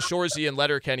you on the Shoresy and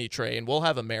Letterkenny train. We'll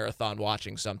have a marathon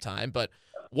watching sometime. But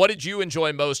what did you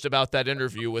enjoy most about that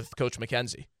interview with Coach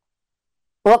MacKenzie?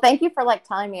 Well, thank you for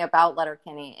telling me about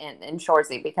Letterkenny and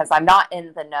Shoresy, because I'm not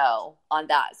in the know on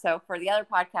that. So for the other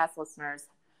podcast listeners,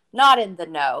 not in the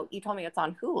know, you told me it's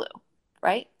on Hulu,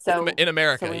 right? So in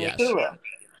America, so we yes. need Hulu.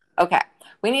 Okay.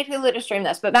 We need Hulu to stream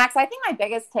this. But Max, I think my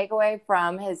biggest takeaway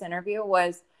from his interview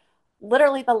was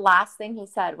literally the last thing he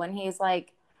said, when he's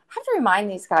like, I have to remind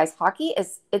these guys, hockey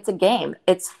it's a game.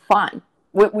 It's fun.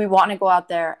 We want to go out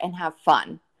there and have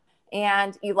fun.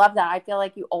 And you love that. I feel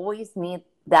like you always need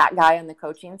that guy on the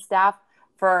coaching staff.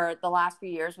 For the last few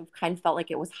years, we've kind of felt like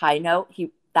it was high note.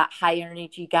 That high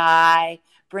energy guy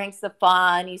brings the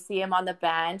fun. You see him on the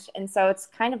bench. And so it's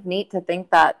kind of neat to think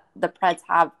that the Preds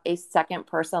have a second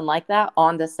person like that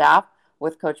on the staff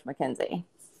with Coach MacKenzie.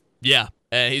 Yeah.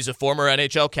 And he's a former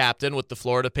NHL captain with the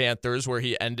Florida Panthers, where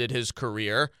he ended his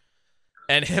career.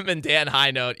 And him and Dan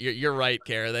Highnote, you're right,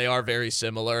 Kara, they are very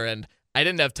similar. And I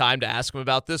didn't have time to ask him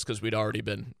about this because we'd already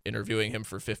been interviewing him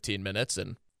for 15 minutes,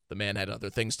 and the man had other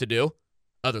things to do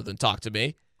other than talk to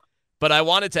me. But I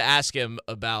wanted to ask him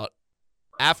about,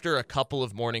 after a couple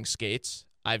of morning skates,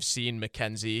 I've seen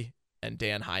MacKenzie and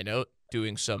Dan Highnote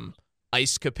doing some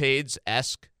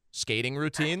Ice-Capades-esque skating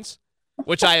routines,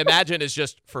 which I imagine is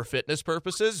just for fitness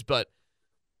purposes, but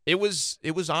it was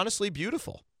honestly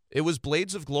beautiful. It was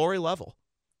Blades of Glory level.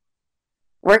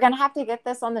 We're going to have to get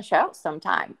this on the show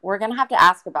sometime. We're going to have to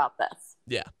ask about this.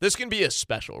 Yeah, this can be a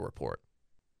special report.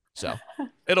 So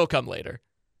it'll come later.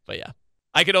 But yeah,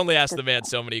 I could only ask the man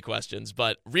so many questions,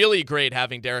 but really great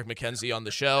having Derek MacKenzie on the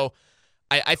show.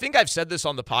 I think I've said this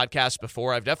on the podcast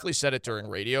before. I've definitely said it during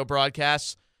radio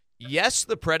broadcasts. Yes,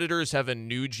 the Predators have a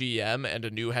new GM and a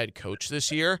new head coach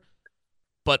this year,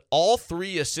 but all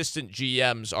 3 assistant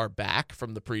GMs are back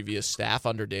from the previous staff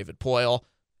under David Poile,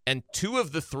 and 2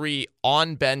 of the 3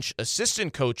 on-bench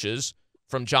assistant coaches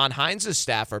from John Hines'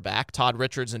 staff are back. Todd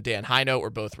Richards and Dan Highnote were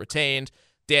both retained.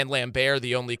 Dan Lambert,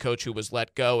 the only coach who was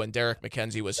let go, and Derek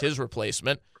MacKenzie was his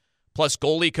replacement. Plus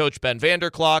goalie coach Ben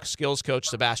Vanderklok, skills coach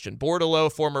Sebastian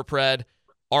Bordeleau, former Pred,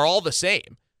 are all the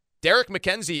same. Derek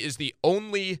MacKenzie is the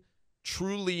only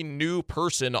truly new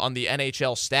person on the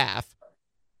NHL staff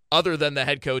other than the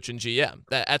head coach and GM.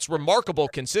 That's remarkable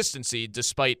consistency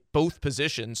despite both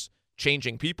positions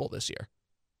changing people this year.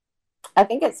 I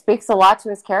think it speaks a lot to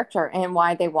his character and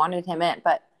why they wanted him in.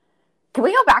 But can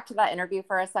we go back to that interview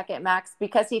for a second, Max?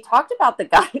 Because he talked about the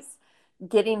guys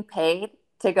getting paid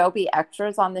to go be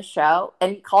extras on the show,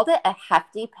 and he called it a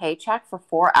hefty paycheck for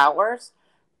 4 hours.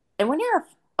 And when you're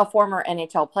a former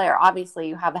NHL player, obviously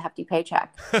you have a hefty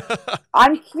paycheck.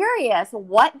 I'm curious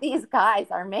what these guys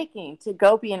are making to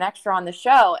go be an extra on the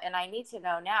show, and I need to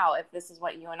know now if this is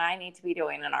what you and I need to be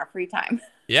doing in our free time.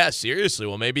 Yeah, seriously.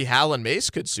 Well, maybe Hal and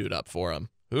Mace could suit up for him.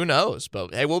 Who knows?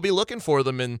 But hey, we'll be looking for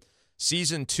them in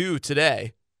Season 2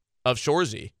 today of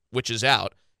Shoresy, which is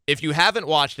out. If you haven't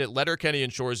watched it, Letterkenny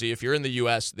and Shoresy, if you're in the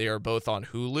U.S., they are both on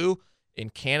Hulu. In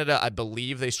Canada, I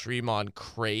believe they stream on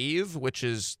Crave, which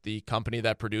is the company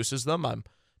that produces them. I'm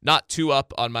not too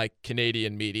up on my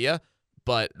Canadian media,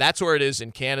 but that's where it is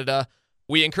in Canada.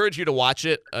 We encourage you to watch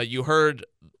it. You heard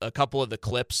a couple of the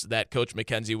clips that Coach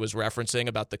MacKenzie was referencing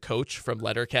about the coach from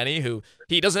Letterkenny, who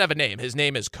he doesn't have a name. His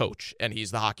name is Coach, and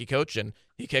he's the hockey coach, and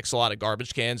he kicks a lot of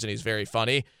garbage cans, and he's very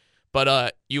funny.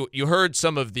 But you heard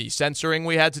some of the censoring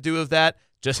we had to do of that.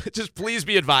 Just please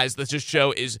be advised that this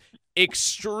show is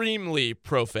extremely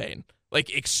profane,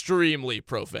 like extremely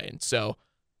profane. So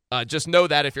just know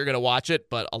that if you're going to watch it,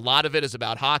 but a lot of it is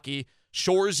about hockey.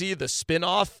 Shoresy, the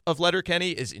spinoff of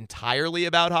Letterkenny, is entirely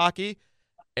about hockey,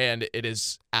 and it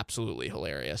is absolutely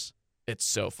hilarious. It's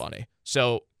so funny.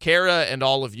 So Kara and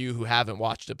all of you who haven't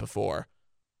watched it before,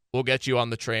 we'll get you on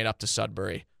the train up to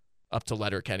Sudbury, up to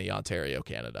Letterkenny, Ontario,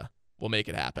 Canada. We'll make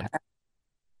it happen.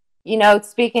 You know,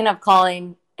 speaking of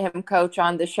calling him coach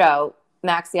on the show,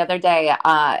 Max, the other day,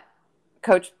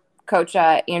 Coach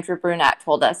Andrew Brunette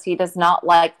told us he does not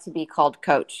like to be called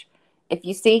coach. If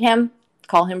you see him,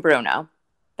 call him Bruno.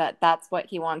 That's what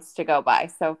he wants to go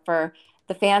by. So for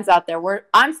the fans out there,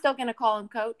 I'm still going to call him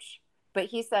coach, but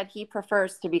he said he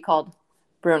prefers to be called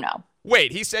Bruno.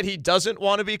 Wait, he said he doesn't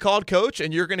want to be called coach,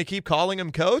 and you're going to keep calling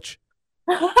him coach?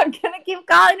 I'm going to keep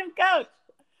calling him coach.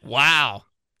 Wow.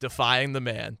 Defying the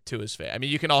man to his face. I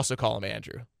mean, you can also call him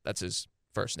Andrew. That's his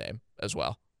first name as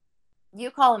well.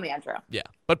 You call him Andrew. Yeah,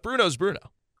 but Bruno's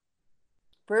Bruno.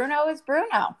 Bruno is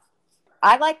Bruno.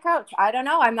 I like coach. I don't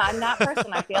know. I'm that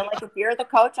person. I feel like if you're the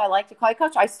coach, I like to call you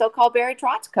coach. I still call Barry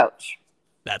Trotz coach.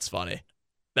 That's funny.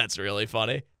 That's really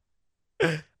funny.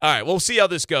 All right, we'll see how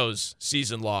this goes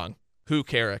season long. Who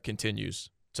Kara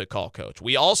continues to call coach.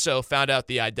 We also found out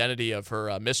the identity of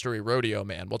her mystery rodeo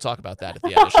man. We'll talk about that at the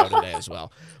end of the show today as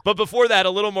well. But before that, a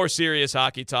little more serious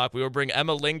hockey talk. We will bring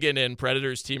Emma Lingen in,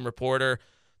 Predators team reporter,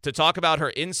 to talk about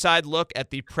her inside look at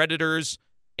the Predators,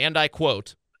 and I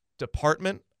quote,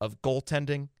 Department of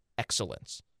Goaltending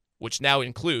Excellence, which now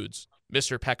includes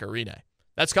Mr. Pekka Rinne.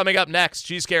 That's coming up next.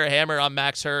 She's Kara Hammer. I'm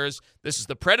Max Hers. This is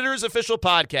the Predators official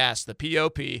podcast, the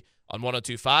POP, on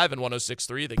 102.5 and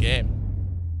 106.3 The Game.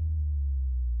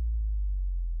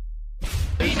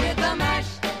 He did the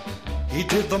mash. He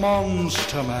did the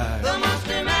monster mash. The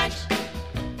monster mash.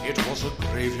 It was a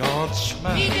graveyard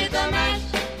smash. He did the mash.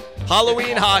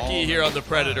 Halloween hockey here on the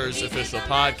Predators official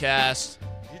podcast.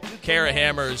 Kara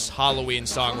Hammer's Halloween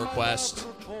song request.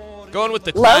 Going with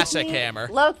the classic Hammer.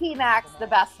 Low-key Max, the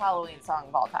best Halloween song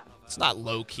of all time. It's not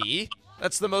low-key.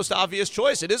 That's the most obvious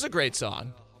choice. It is a great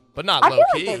song, but not I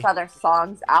low-key. feel like there's other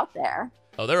songs out there.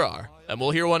 Oh, there are. And we'll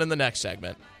hear one in the next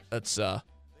segment. That's a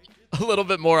little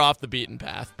bit more off the beaten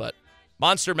path, but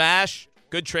Monster Mash,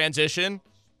 good transition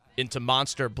into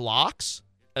Monster Blocks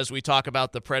as we talk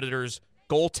about the Predators'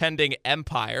 goaltending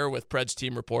empire with Preds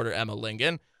team reporter Emma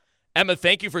Lingen. Emma,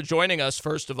 thank you for joining us,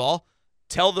 first of all.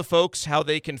 Tell the folks how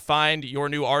they can find your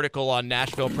new article on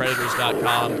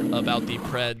NashvillePredators.com about the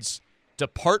Preds'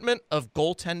 Department of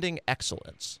Goaltending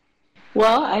Excellence.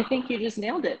 Well, I think you just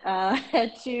nailed it.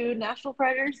 Head to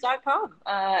NashvillePredators.com,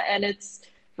 and it's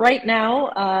right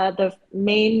now the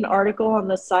main article on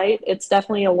the site. It's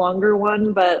definitely a longer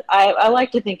one, but I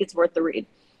like to think it's worth the read.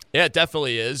 Yeah, it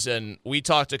definitely is. And we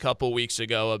talked a couple weeks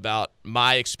ago about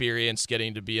my experience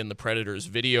getting to be in the Predators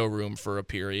video room for a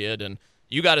period. And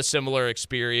you got a similar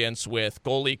experience with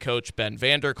goalie coach Ben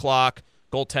Vanderklok,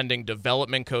 goaltending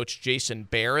development coach Jason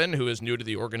Barron, who is new to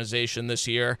the organization this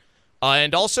year,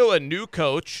 and also a new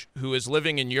coach who is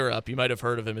living in Europe. You might have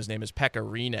heard of him. His name is Pekka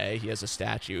Rinne. He has a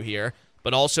statue here,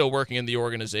 but also working in the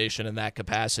organization in that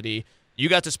capacity. You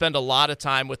got to spend a lot of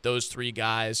time with those three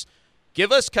guys.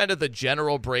 Give us kind of the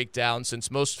general breakdown, since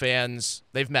most fans,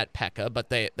 they've met Pekka, but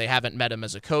they haven't met him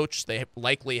as a coach. They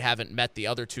likely haven't met the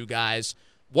other two guys.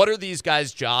 What are these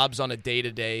guys' jobs on a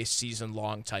day-to-day,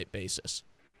 season-long type basis?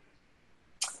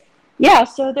 Yeah,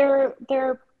 so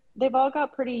they've all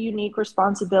got pretty unique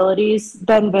responsibilities.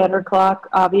 Ben Vanderklok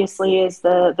obviously is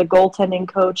the goaltending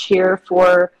coach here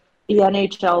for the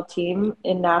NHL team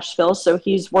in Nashville, so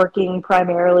he's working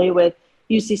primarily with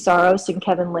UC Saros and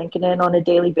Kevin Lankinen on a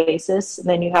daily basis. And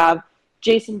then you have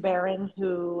Jason Barron,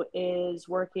 who is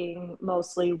working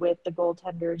mostly with the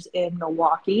goaltenders in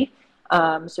Milwaukee.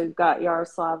 So you've got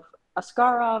Yaroslav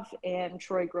Askarov and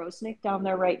Troy Grosnick down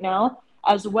there right now,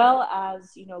 as well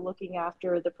as, looking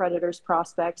after the Predators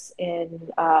prospects in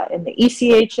the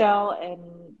ECHL and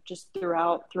just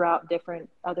throughout different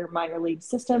other minor league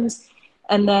systems.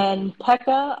 And then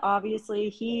Pekka, obviously,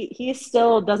 he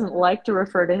still doesn't like to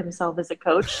refer to himself as a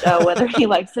coach, whether he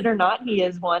likes it or not. He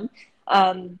is one.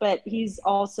 But he's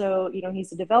also,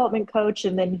 he's a development coach,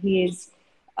 and then he's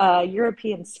a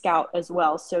European scout as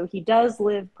well. So he does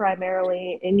live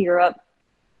primarily in Europe,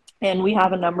 and we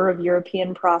have a number of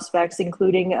European prospects,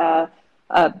 including a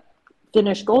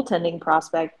Finnish goaltending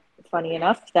prospect, funny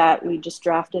enough, that we just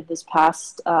drafted this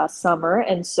past summer.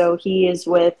 And so he is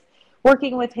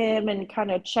working with him and kind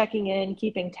of checking in,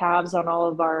 keeping tabs on all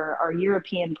of our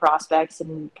European prospects,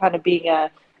 and kind of being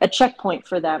a checkpoint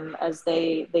for them as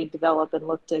they develop and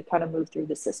look to kind of move through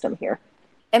the system here.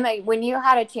 Emma, when you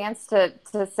had a chance to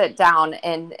sit down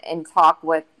and talk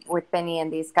with Benny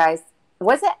and these guys,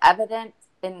 was it evident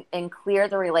and clear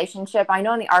the relationship? I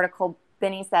know in the article,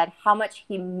 Benny said how much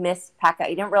he missed Pekka.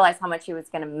 He didn't realize how much he was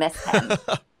going to miss him.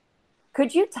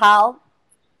 Could you tell?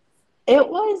 It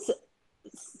was,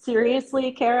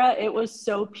 seriously, Kara, it was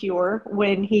so pure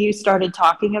when he started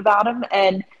talking about him.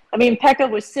 And I mean, Pekka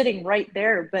was sitting right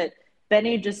there, but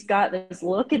Benny just got this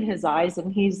look in his eyes,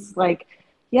 and he's like,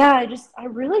 yeah, I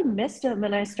really missed him.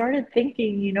 And I started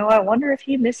thinking, I wonder if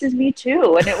he misses me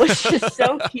too. And it was just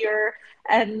so pure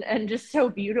and just so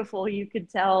beautiful. You could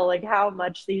tell like how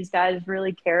much these guys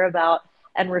really care about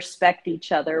and respect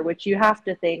each other, which you have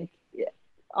to think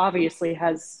obviously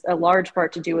has a large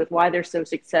part to do with why they're so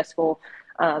successful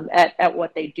at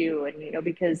what they do. And,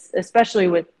 because especially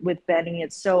with Benny,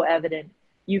 it's so evident.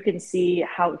 You can see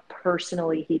how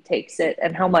personally he takes it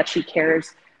and how much he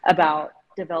cares about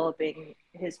developing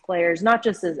his players, not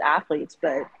just as athletes,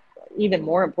 but even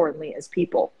more importantly, as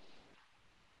people.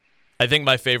 I think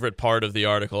my favorite part of the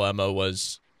article, Emma,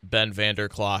 was Ben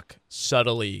Vanderklok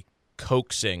subtly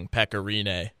coaxing Pekka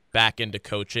Rinne back into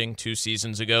coaching 2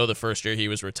 seasons ago, the first year he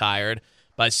was retired,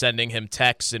 by sending him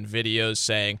texts and videos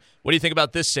saying, what do you think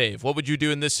about this save? What would you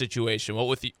do in this situation? What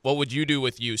would you do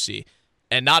with UC?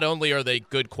 And not only are they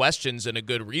good questions and a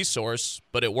good resource,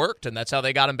 but it worked, and that's how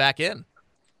they got him back in.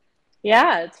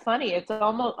 Yeah, it's funny. It's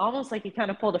almost like he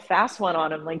kind of pulled a fast one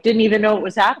on him, like didn't even know what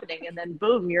was happening, and then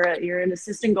boom, you're an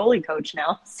assistant goalie coach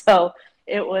now. So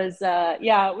it was,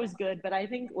 it was good. But I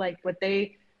think like what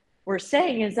they were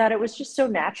saying is that it was just so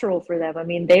natural for them. I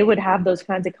mean, they would have those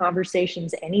kinds of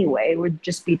conversations anyway. Would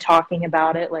just be talking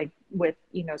about it like with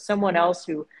someone else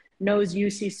who knows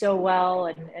UC so well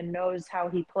and knows how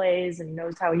he plays and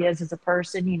knows how he is as a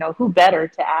person. Who better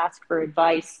to ask for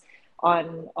advice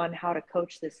on how to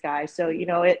coach this guy. So,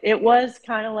 it was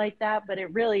kind of like that, but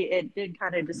it did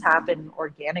kind of just happen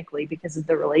organically because of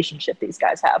the relationship these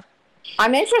guys have.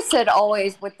 I'm interested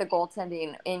always with the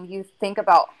goaltending, and you think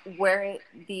about where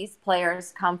these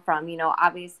players come from.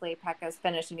 Obviously Pekka's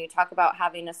Finnish, and you talk about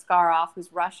having a Skarov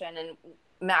who's Russian, and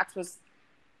Max was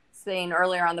saying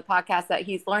earlier on the podcast that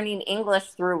he's learning English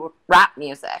through rap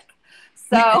music.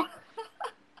 So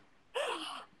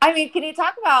I mean, can you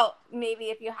talk about maybe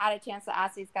if you had a chance to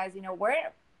ask these guys,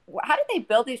 how did they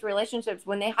build these relationships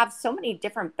when they have so many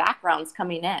different backgrounds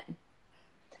coming in?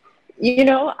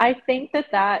 I think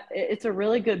that it's a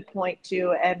really good point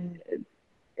too. And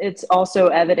it's also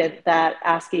evident that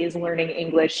Askey is learning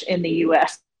English in the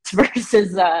U.S.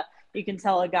 versus you can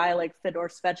tell a guy like Fedor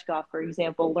Svechkov, for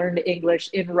example, learned English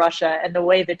in Russia, and the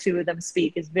way the two of them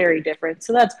speak is very different.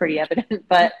 So that's pretty evident.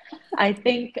 But I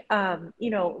think,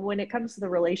 when it comes to the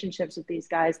relationships with these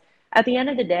guys, at the end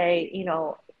of the day,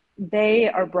 they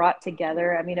are brought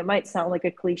together. I mean, it might sound like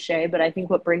a cliche, but I think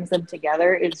what brings them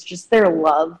together is just their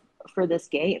love for this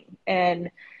game. And,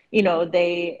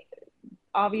 they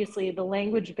obviously the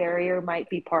language barrier might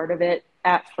be part of it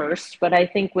at first, but I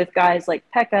think with guys like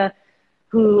Pekka,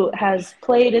 who has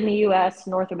played in the U.S.,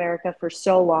 North America for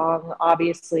so long,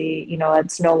 obviously,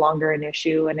 it's no longer an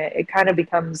issue. And it kind of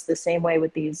becomes the same way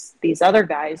with these other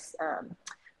guys,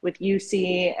 with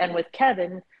UC and with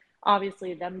Kevin.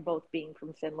 Obviously, them both being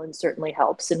from Finland certainly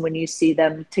helps. And when you see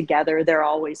them together, they're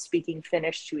always speaking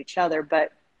Finnish to each other.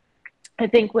 But I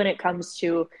think when it comes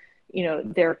to,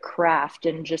 their craft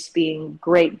and just being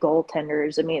great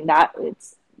goaltenders, I mean,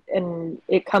 and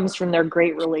it comes from their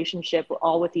great relationship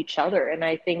all with each other. And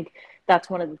I think that's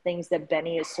one of the things that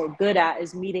Benny is so good at,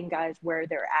 is meeting guys where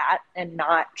they're at and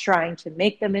not trying to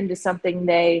make them into something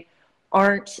they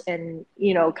aren't, and,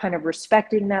 kind of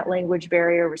respecting that language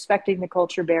barrier, respecting the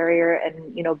culture barrier,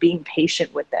 and, being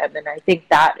patient with them. And I think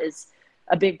that is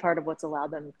a big part of what's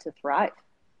allowed them to thrive.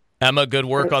 Emma, good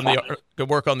work on the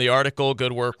article.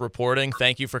 Good work reporting.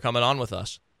 Thank you for coming on with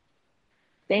us.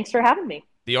 Thanks for having me.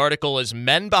 The article is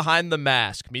Men Behind the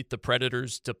Mask Meet the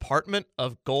Predators' Department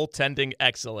of Goaltending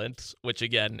Excellence, which,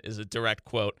 again, is a direct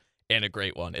quote and a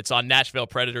great one. It's on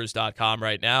NashvillePredators.com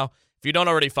right now. If you don't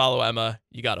already follow Emma,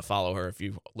 you got to follow her if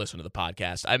you listen to the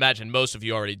podcast. I imagine most of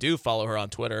you already do follow her on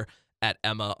Twitter at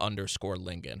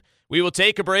Emma_Lingen. We will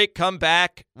take a break, come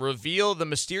back, reveal the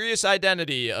mysterious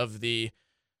identity of the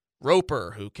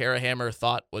roper who Kara Hammer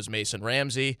thought was Mason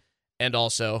Ramsey, and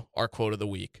also our quote of the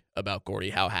week about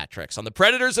Gordie Howe hat tricks on the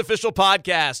Predators official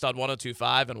podcast on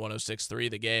 102.5 and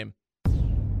 106.3 The Game.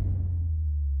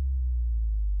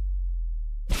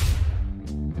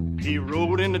 He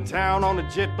rode into town on a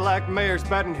jet black mare,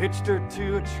 spat and hitched her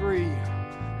to a tree.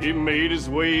 He made his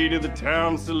way to the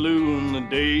town saloon the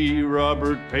day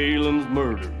Robert Palin's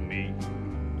murdered me.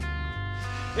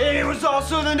 It was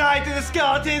also the night that the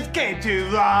skeletons came to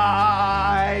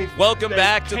life. Welcome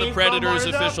back to the Predators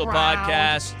official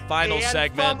podcast. Final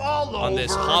segment on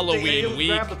this Halloween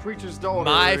week.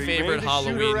 My favorite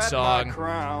Halloween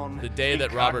song, the day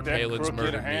that Robert Palin's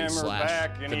murdered me, /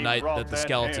 the night that the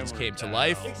skeletons came to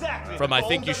life. From I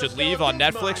Think You Should Leave on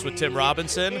Netflix with Tim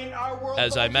Robinson.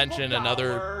 As I mentioned,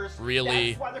 another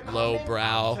really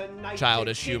lowbrow,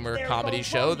 childish humor comedy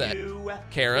show that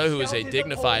Kara, who is a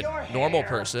dignified, normal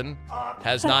person,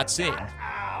 has not seen.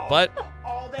 But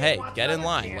hey, get in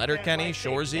line. Letterkenny,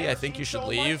 Shoresy, I Think You Should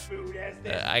Leave.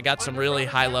 I got some really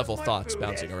high-level thoughts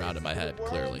bouncing around in my head,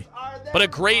 clearly. But a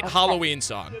great Halloween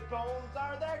song.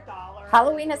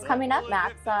 Halloween is coming up,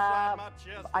 Max.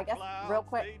 I guess real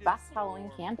quick, best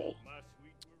Halloween candy.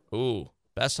 Ooh,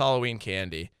 best Halloween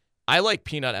candy. I like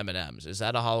peanut M&Ms. Is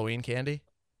that a Halloween candy?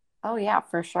 Oh, yeah,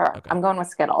 for sure. Okay. I'm going with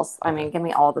Skittles. I mean, give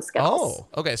me all the Skittles. Oh,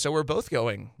 okay. So we're both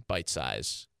going bite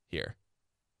size here.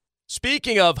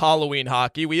 Speaking of Halloween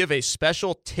hockey, we have a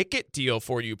special ticket deal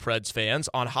for you Preds fans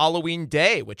on Halloween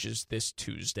Day, which is this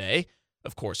Tuesday,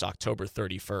 of course, October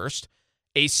 31st.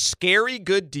 A scary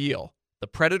good deal. The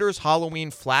Predators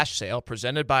Halloween flash sale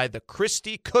presented by the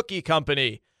Christie Cookie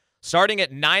Company. Starting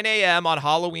at 9 a.m. on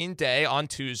Halloween Day on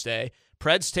Tuesday,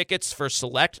 Preds tickets for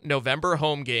select November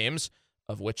home games,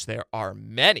 of which there are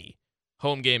many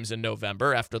home games in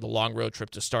November after the long road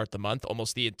trip to start the month.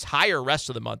 Almost the entire rest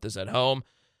of the month is at home.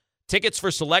 Tickets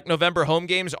for select November home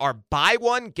games are buy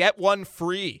one, get one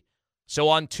free. So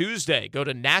on Tuesday, go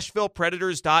to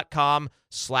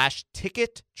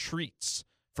NashvillePredators.com/ticket treats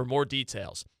for more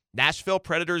details.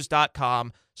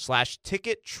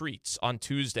 NashvillePredators.com/ticket treats on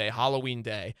Tuesday, Halloween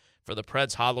Day, for the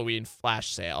Preds Halloween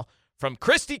flash sale. From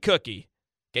Christie Cookie,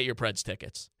 get your Preds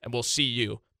tickets, and we'll see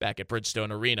you back at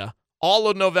Bridgestone Arena all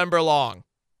of November long.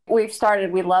 We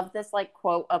love this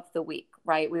quote of the week,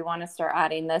 right? We want to start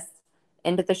adding this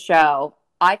into the show.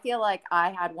 I feel like I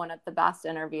had one of the best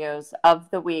interviews of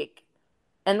the week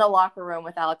in the locker room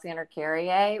with Alexander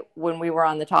Carrier when we were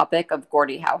on the topic of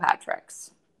Gordie Howe hat tricks.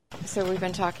 So we've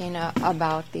been talking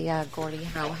about the Gordie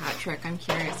Howe hat trick. I'm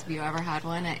curious, have you ever had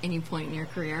one at any point in your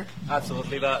career?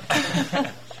 Absolutely not.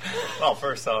 Well,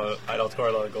 first, I don't score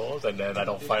a lot of goals, and then I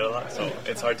don't fight a lot, so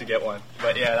it's hard to get one.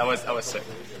 But yeah, that was sick.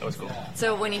 That was cool.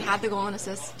 So when he had the goal and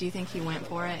assist, do you think he went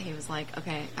for it? He was like,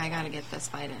 okay, I got to get this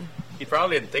fight in. He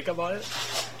probably didn't think about it,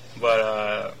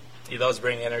 but he does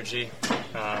bring energy,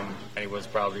 and he was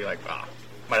probably like,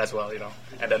 might as well,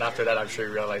 And then after that, I'm sure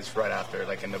he realized right after,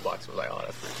 in the box, was like, oh,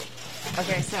 that's pretty cool.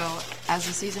 Okay, so as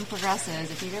the season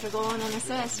progresses, if you get a goal and an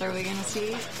assist, are we going to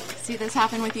see this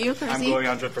happen with you, Kersey? I'm going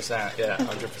 100%, yeah,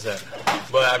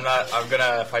 100%. But I'm going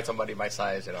to fight somebody my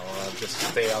size, I'll just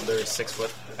stay under 6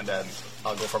 foot, and then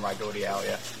I'll go for my Gordie Howe,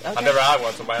 yeah. Okay. I've never had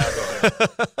one, so might not go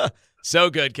there. So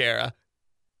good, Kara.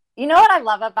 You know what I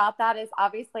love about that is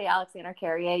obviously Alexander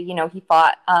Carrier, he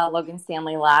fought Logan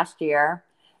Stanley last year,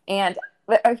 and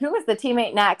who was the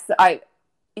teammate next?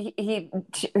 He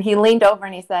leaned over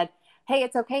and he said, hey,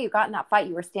 it's okay. You got in that fight.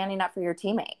 You were standing up for your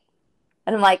teammate.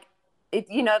 And I'm like,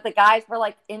 the guys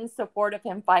were in support of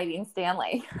him fighting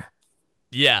Stanley.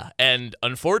 Yeah, and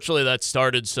unfortunately that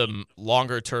started some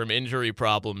longer-term injury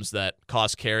problems that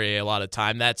cost Carrier a lot of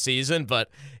time that season, but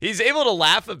he's able to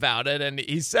laugh about it, and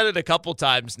he's said it a couple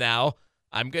times now.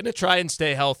 I'm going to try and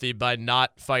stay healthy by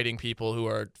not fighting people who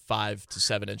are 5 to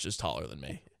 7 inches taller than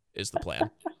me. Is the plan.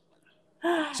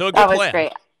 So a good that was plan.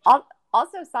 Great.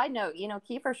 Also, side note,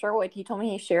 Kiefer Sherwood, he told me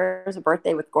he shares a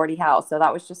birthday with Gordie Howe, so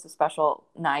that was just a special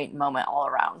night moment all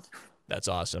around. That's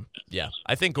awesome. Yeah,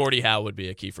 I think Gordie Howe would be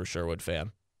a Kiefer Sherwood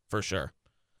fan, for sure.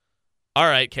 All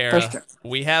right, Kara, sure.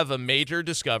 We have a major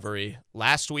discovery.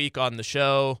 Last week on the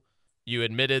show, you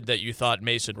admitted that you thought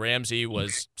Mason Ramsey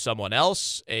was someone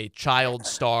else, a child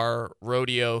star,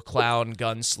 rodeo clown,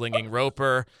 gunslinging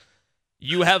roper.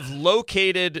 You have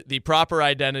located the proper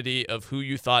identity of who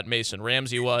you thought Mason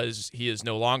Ramsey was. He is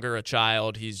no longer a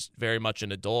child. He's very much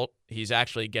an adult. He's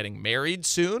actually getting married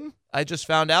soon, I just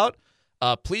found out.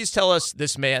 Please tell us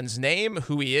this man's name,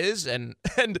 who he is, and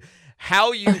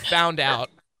how you found out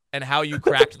and how you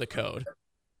cracked the code.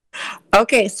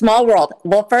 Okay, small world.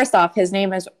 Well, first off, his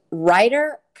name is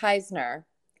Ryder Keisner,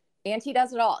 and he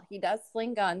does it all. He does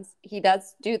sling guns. He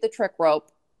does do the trick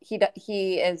rope.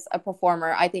 He is a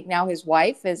performer. I think now his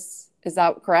wife is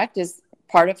that correct? Is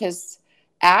part of his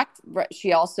act.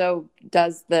 She also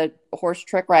does the horse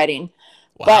trick riding.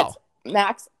 Wow. But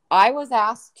Max, I was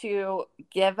asked to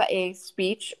give a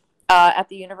speech at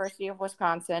the University of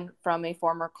Wisconsin from a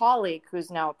former colleague who's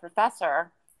now a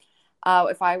professor,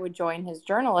 if I would join his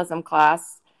journalism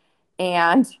class.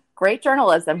 And great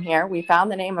journalism here. We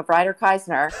found the name of Ryder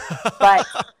Keisner, but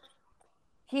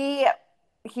he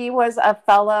was a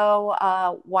fellow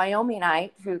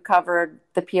Wyomingite who covered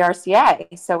the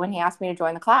PRCA. So when he asked me to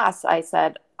join the class, I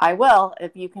said, I will,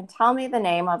 if you can tell me the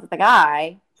name of the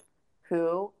guy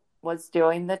who was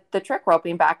doing the trick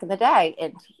roping back in the day.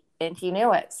 And he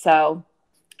knew it. So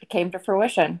it came to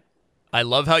fruition. I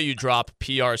love how you drop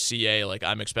PRCA like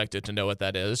I'm expected to know what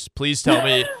that is. Please tell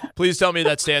me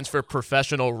that stands for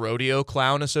Professional Rodeo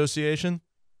Clown Association.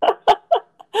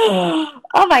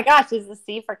 Oh my gosh, is the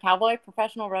C for Cowboy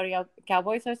Professional Rodeo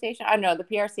Cowboy Association? I don't know. The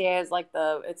PRCA is like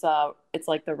it's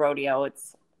like the rodeo.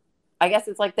 I guess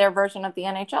it's like their version of the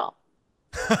NHL.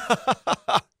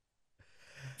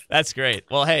 That's great.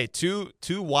 Well, hey, two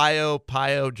Wyo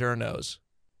Pio journos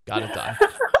got it done.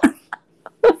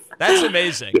 That's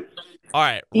amazing. All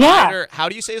right. Yeah. Ryder, how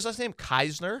do you say his last name?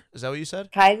 Keisner? Is that what you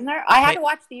said? Keisner? I had to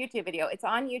watch the YouTube video. It's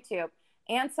on YouTube.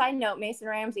 And side note, Mason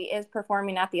Ramsey is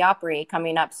performing at the Opry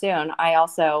coming up soon.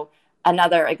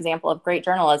 Another example of great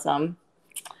journalism.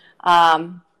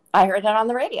 I heard it on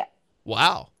the radio.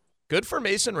 Wow. Good for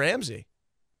Mason Ramsey.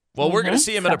 Well, we're going to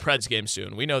see him at a Preds game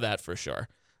soon. We know that for sure.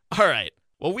 All right.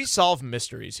 Well, we solve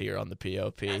mysteries here on the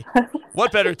POP.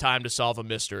 What better time to solve a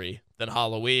mystery than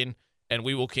Halloween? And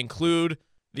we will conclude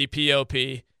the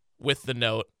POP with the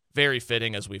note, very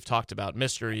fitting as we've talked about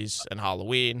mysteries and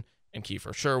Halloween and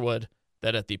Kiefer Sherwood,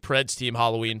 that at the Preds team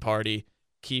Halloween party,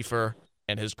 Kiefer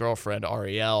and his girlfriend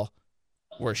Ariel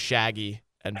were Shaggy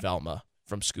and Velma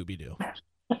from Scooby-Doo.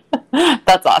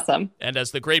 That's awesome. And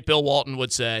as the great Bill Walton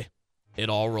would say, it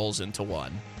all rolls into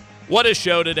one. What a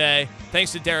show today.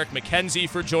 Thanks to Derek MacKenzie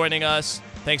for joining us.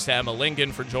 Thanks to Emma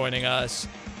Lingen for joining us.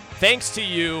 Thanks to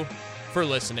you for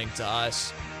listening to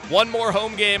us. One more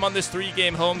home game on this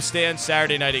 3-game homestand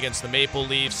Saturday night against the Maple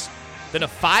Leafs. Then a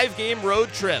 5-game road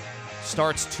trip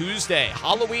starts Tuesday,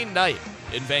 Halloween night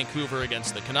in Vancouver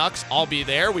against the Canucks. I'll be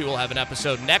there. We will have an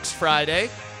episode next Friday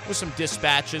with some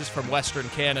dispatches from Western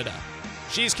Canada.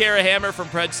 She's Kara Hammer from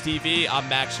Preds TV. I'm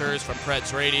Max Hers from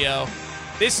Preds Radio.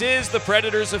 This is the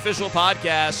Predators official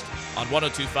podcast on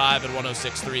 102.5 and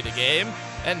 106.3 The Game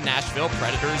and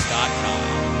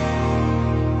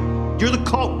NashvillePredators.com. You're the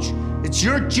coach. It's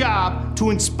your job to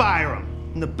inspire them.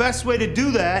 And the best way to do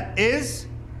that is...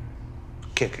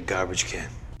 kick a garbage can.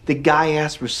 The guy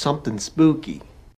asked for something spooky.